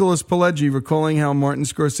co-writer Nicholas Pileggi recalling how Martin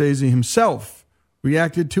Scorsese himself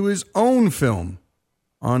reacted to his own film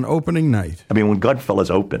on opening night. I mean, when Goodfellas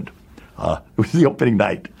opened, it was the opening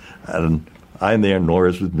night, and I'm there,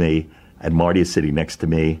 Nora's with me, and Marty is sitting next to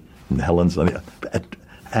me, and Helen's on the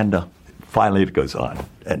and finally it goes on,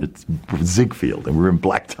 and it's Ziegfeld, and we're in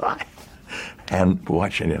black tie, and we're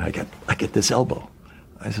watching it, and I get this elbow.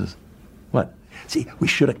 I says, what? See, we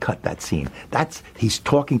should have cut that scene. He's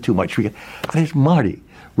talking too much. And it's Marty.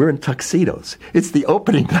 We're in tuxedos. It's the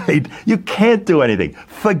opening night. You can't do anything.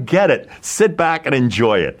 Forget it. Sit back and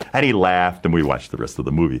enjoy it. And he laughed, and we watched the rest of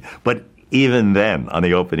the movie. But even then, on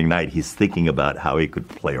the opening night, he's thinking about how he could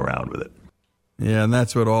play around with it. Yeah, and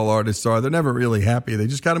that's what all artists are. They're never really happy. They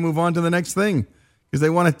just got to move on to the next thing because they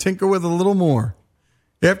want to tinker with a little more.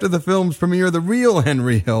 After the film's premiere, the real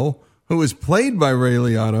Henry Hill, who was played by Ray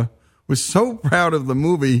Liotta, was so proud of the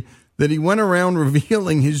movie that he went around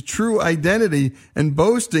revealing his true identity and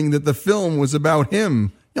boasting that the film was about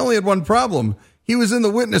him. He only had one problem. He was in the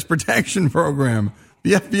witness protection program.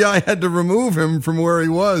 The FBI had to remove him from where he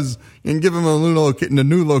was and give him a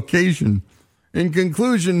new location. In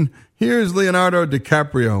conclusion, here's Leonardo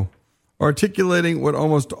DiCaprio articulating what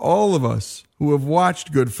almost all of us who have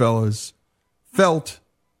watched Goodfellas felt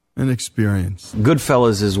and experienced.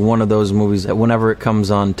 Goodfellas is one of those movies that whenever it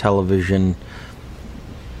comes on television,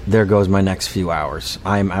 there goes my next few hours.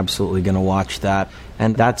 I'm absolutely going to watch that.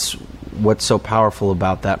 And that's what's so powerful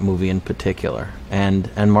about that movie in particular. And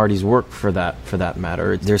Marty's work for that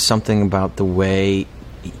matter. There's something about the way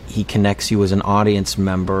he connects you as an audience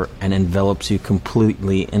member and envelops you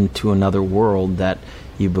completely into another world that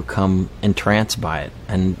you become entranced by it,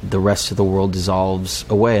 and the rest of the world dissolves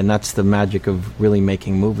away. And that's the magic of really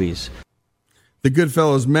making movies. The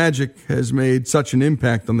Goodfellas magic has made such an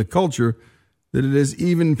impact on the culture that it has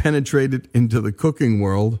even penetrated into the cooking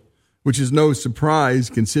world, which is no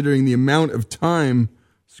surprise considering the amount of time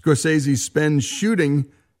Scorsese spends shooting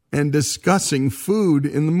and discussing food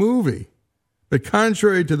in the movie. But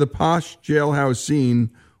contrary to the posh jailhouse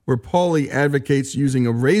scene where Paulie advocates using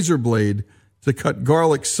a razor blade to cut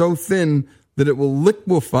garlic so thin that it will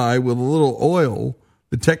liquefy with a little oil,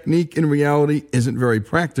 the technique in reality isn't very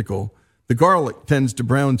practical. The garlic tends to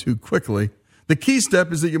brown too quickly. The key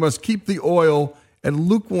step is that you must keep the oil at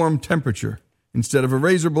lukewarm temperature. Instead of a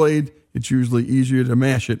razor blade, it's usually easier to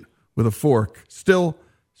mash it with a fork. Still,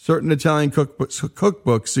 certain Italian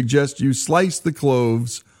cookbooks suggest you slice the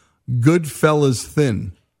cloves Goodfellas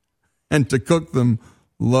thin and to cook them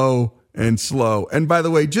low and slow. And by the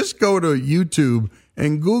way, just go to YouTube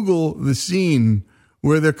and Google the scene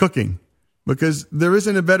where they're cooking, because there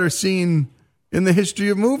isn't a better scene in the history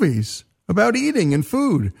of movies about eating and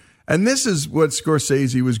food. And this is what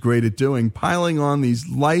Scorsese was great at doing, piling on these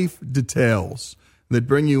life details that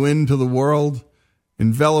bring you into the world,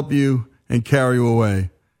 envelop you, and carry you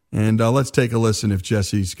away. And let's take a listen if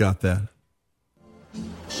Jesse's got that.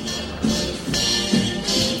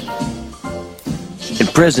 In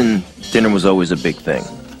prison, dinner was always a big thing.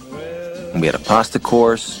 We had a pasta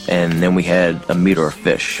course, and then we had a meat or a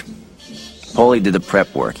fish. Paulie did the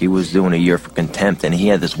prep work. He was doing a year for contempt, and he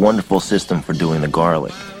had this wonderful system for doing the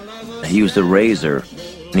garlic. He used a razor,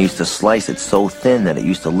 and he used to slice it so thin that it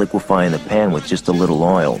used to liquefy in the pan with just a little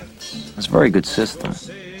oil. It was a very good system.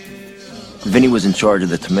 Vinny was in charge of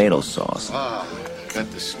the tomato sauce. Ah,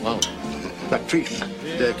 got this. Well, got three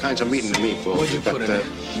kinds of meat in the meatballs. What'd you put in it?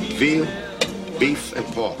 Veal, beef, and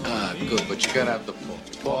pork. Ah, good, but you gotta have the pork.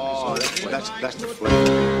 Oh, that's the flavor.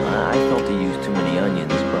 I felt he used too many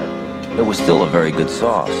onions, but it was still a very good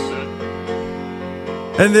sauce.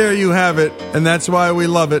 And there you have it, and that's why we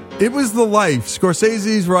love it. It was the life.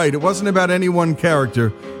 Scorsese's right. It wasn't about any one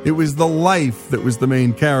character. It was the life that was the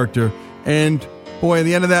main character. And, boy, at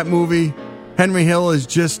the end of that movie, Henry Hill is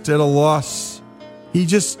just at a loss. He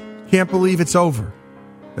just can't believe it's over.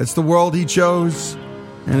 That's the world he chose,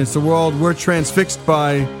 and it's the world we're transfixed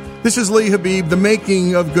by. This is Lee Habib, the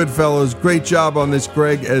making of Goodfellas. Great job on this,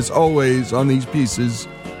 Greg, as always, on these pieces.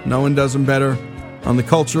 No one does them better. On the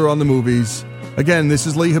culture, on the movies. Again, this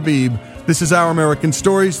is Lee Habib. This is Our American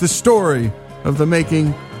Stories, the story of the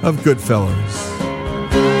making of Goodfellas.